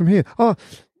we go from here?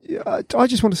 I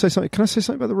just want to say something. Can I say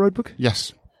something about the Roadbook?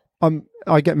 Yes.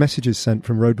 I get messages sent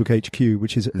from Roadbook HQ,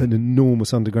 which is an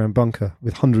enormous underground bunker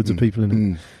with hundreds of people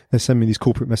in it. They send me these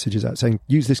corporate messages out saying,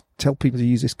 use this, tell people to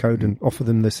use this code and offer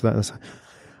them this, that, and that.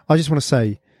 I just want to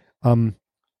say,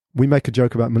 we make a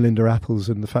joke about Melinda Apples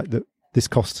and the fact that this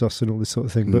costs us and all this sort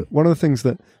of thing. But one of the things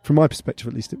that, from my perspective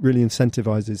at least, it really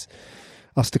incentivizes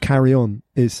us to carry on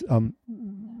is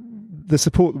the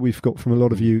support that we've got from a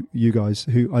lot of you guys,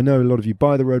 who I know a lot of you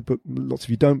buy the Roadbook, lots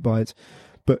of you don't buy it,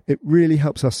 but it really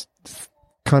helps us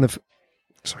kind of.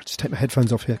 Sorry, just take my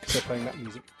headphones off here because they're playing that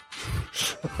music.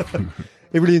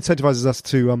 It really incentivizes us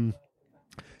to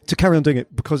carry on doing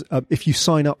it because if you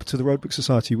sign up to the Roadbook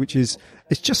Society,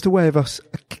 it's just a way of us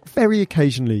very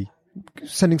occasionally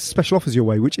sending special offers your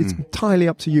way, which is entirely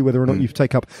up to you whether or not you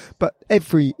take up, but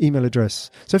every email address.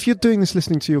 So if you're doing this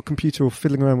listening to your computer or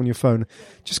fiddling around on your phone,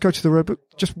 just go to the Roadbook,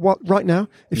 right now,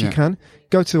 if you can,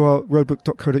 go to our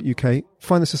roadbook.co.uk,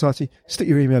 find the society, stick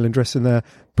your email address in there,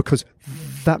 because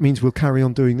that means we'll carry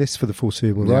on doing this for the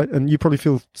foreseeable, right? And you probably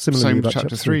feel similarly about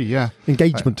chapter 3,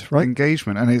 Engagement, right?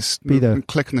 Engagement, and it's be there.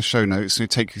 Click in the show notes and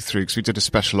it'll take you through, because we did a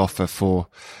special offer for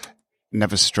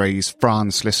Never Strays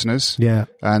France listeners. Yeah.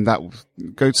 And that,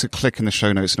 go to click in the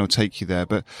show notes and it'll take you there.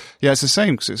 But yeah, it's the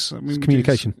same because it's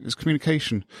communication. It's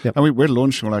communication. Yep. And we're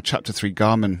launching all our chapter 3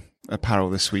 Garmin apparel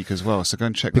this week as well. So go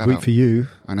and check that out. Big week for you.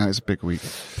 I know, it's a big week.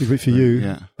 Big week for you.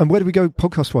 Yeah. And where do we go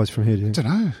podcast wise from here, do you think? I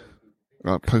don't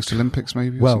know. Post Olympics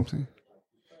maybe or something.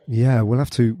 Yeah, we'll have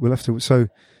to. So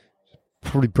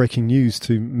probably breaking news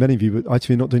to many of you, but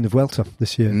ITV are not doing the Vuelta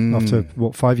this year after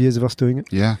 5 years of us doing it.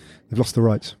 Yeah. They've lost the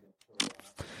rights.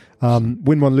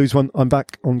 Win one, lose one. I'm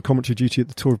back on commentary duty at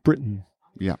the Tour of Britain.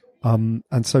 Yeah.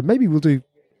 And so maybe we'll do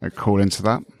a call into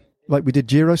that, like we did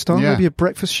Giro style. Yeah. Maybe a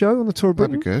breakfast show on the Tour of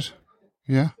Britain. That'd be good.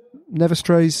 Yeah. Never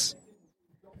Strays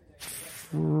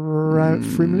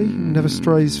Frimley. Never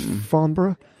Strays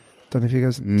Farnborough. Don't know if you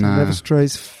guys. No. Never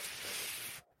Strays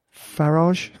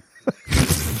Farage.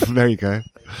 There you go.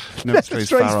 Never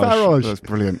Strays Farage. That's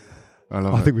brilliant.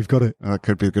 I think we've got it. That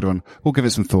could be a good one. We'll give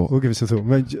it some thought.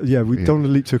 Yeah, we don't want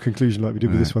to leap to a conclusion like we did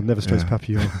with this one. Never Strays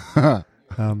Papillon.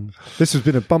 This has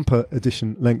been a bumper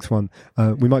edition length one.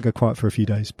 We might go quiet for a few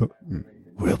days, but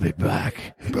we'll be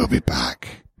back. We'll be back.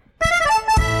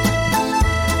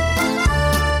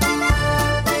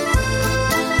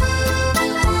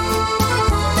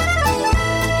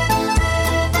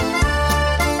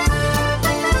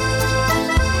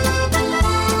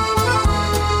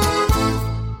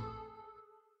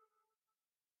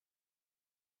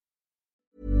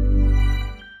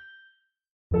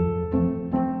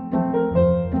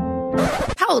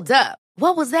 Hold up.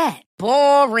 What was that?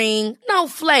 Boring. No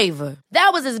flavor.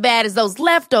 That was as bad as those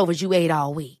leftovers you ate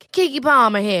all week. Keke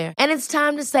Palmer here, and it's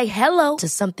time to say hello to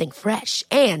something fresh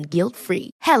and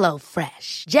guilt-free. Hello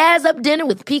Fresh. Jazz up dinner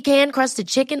with pecan-crusted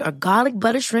chicken or garlic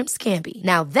butter shrimp scampi.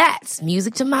 Now that's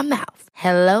music to my mouth.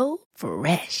 Hello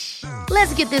Fresh.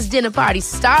 Let's get this dinner party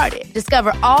started.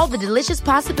 Discover all the delicious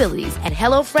possibilities at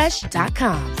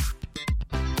HelloFresh.com.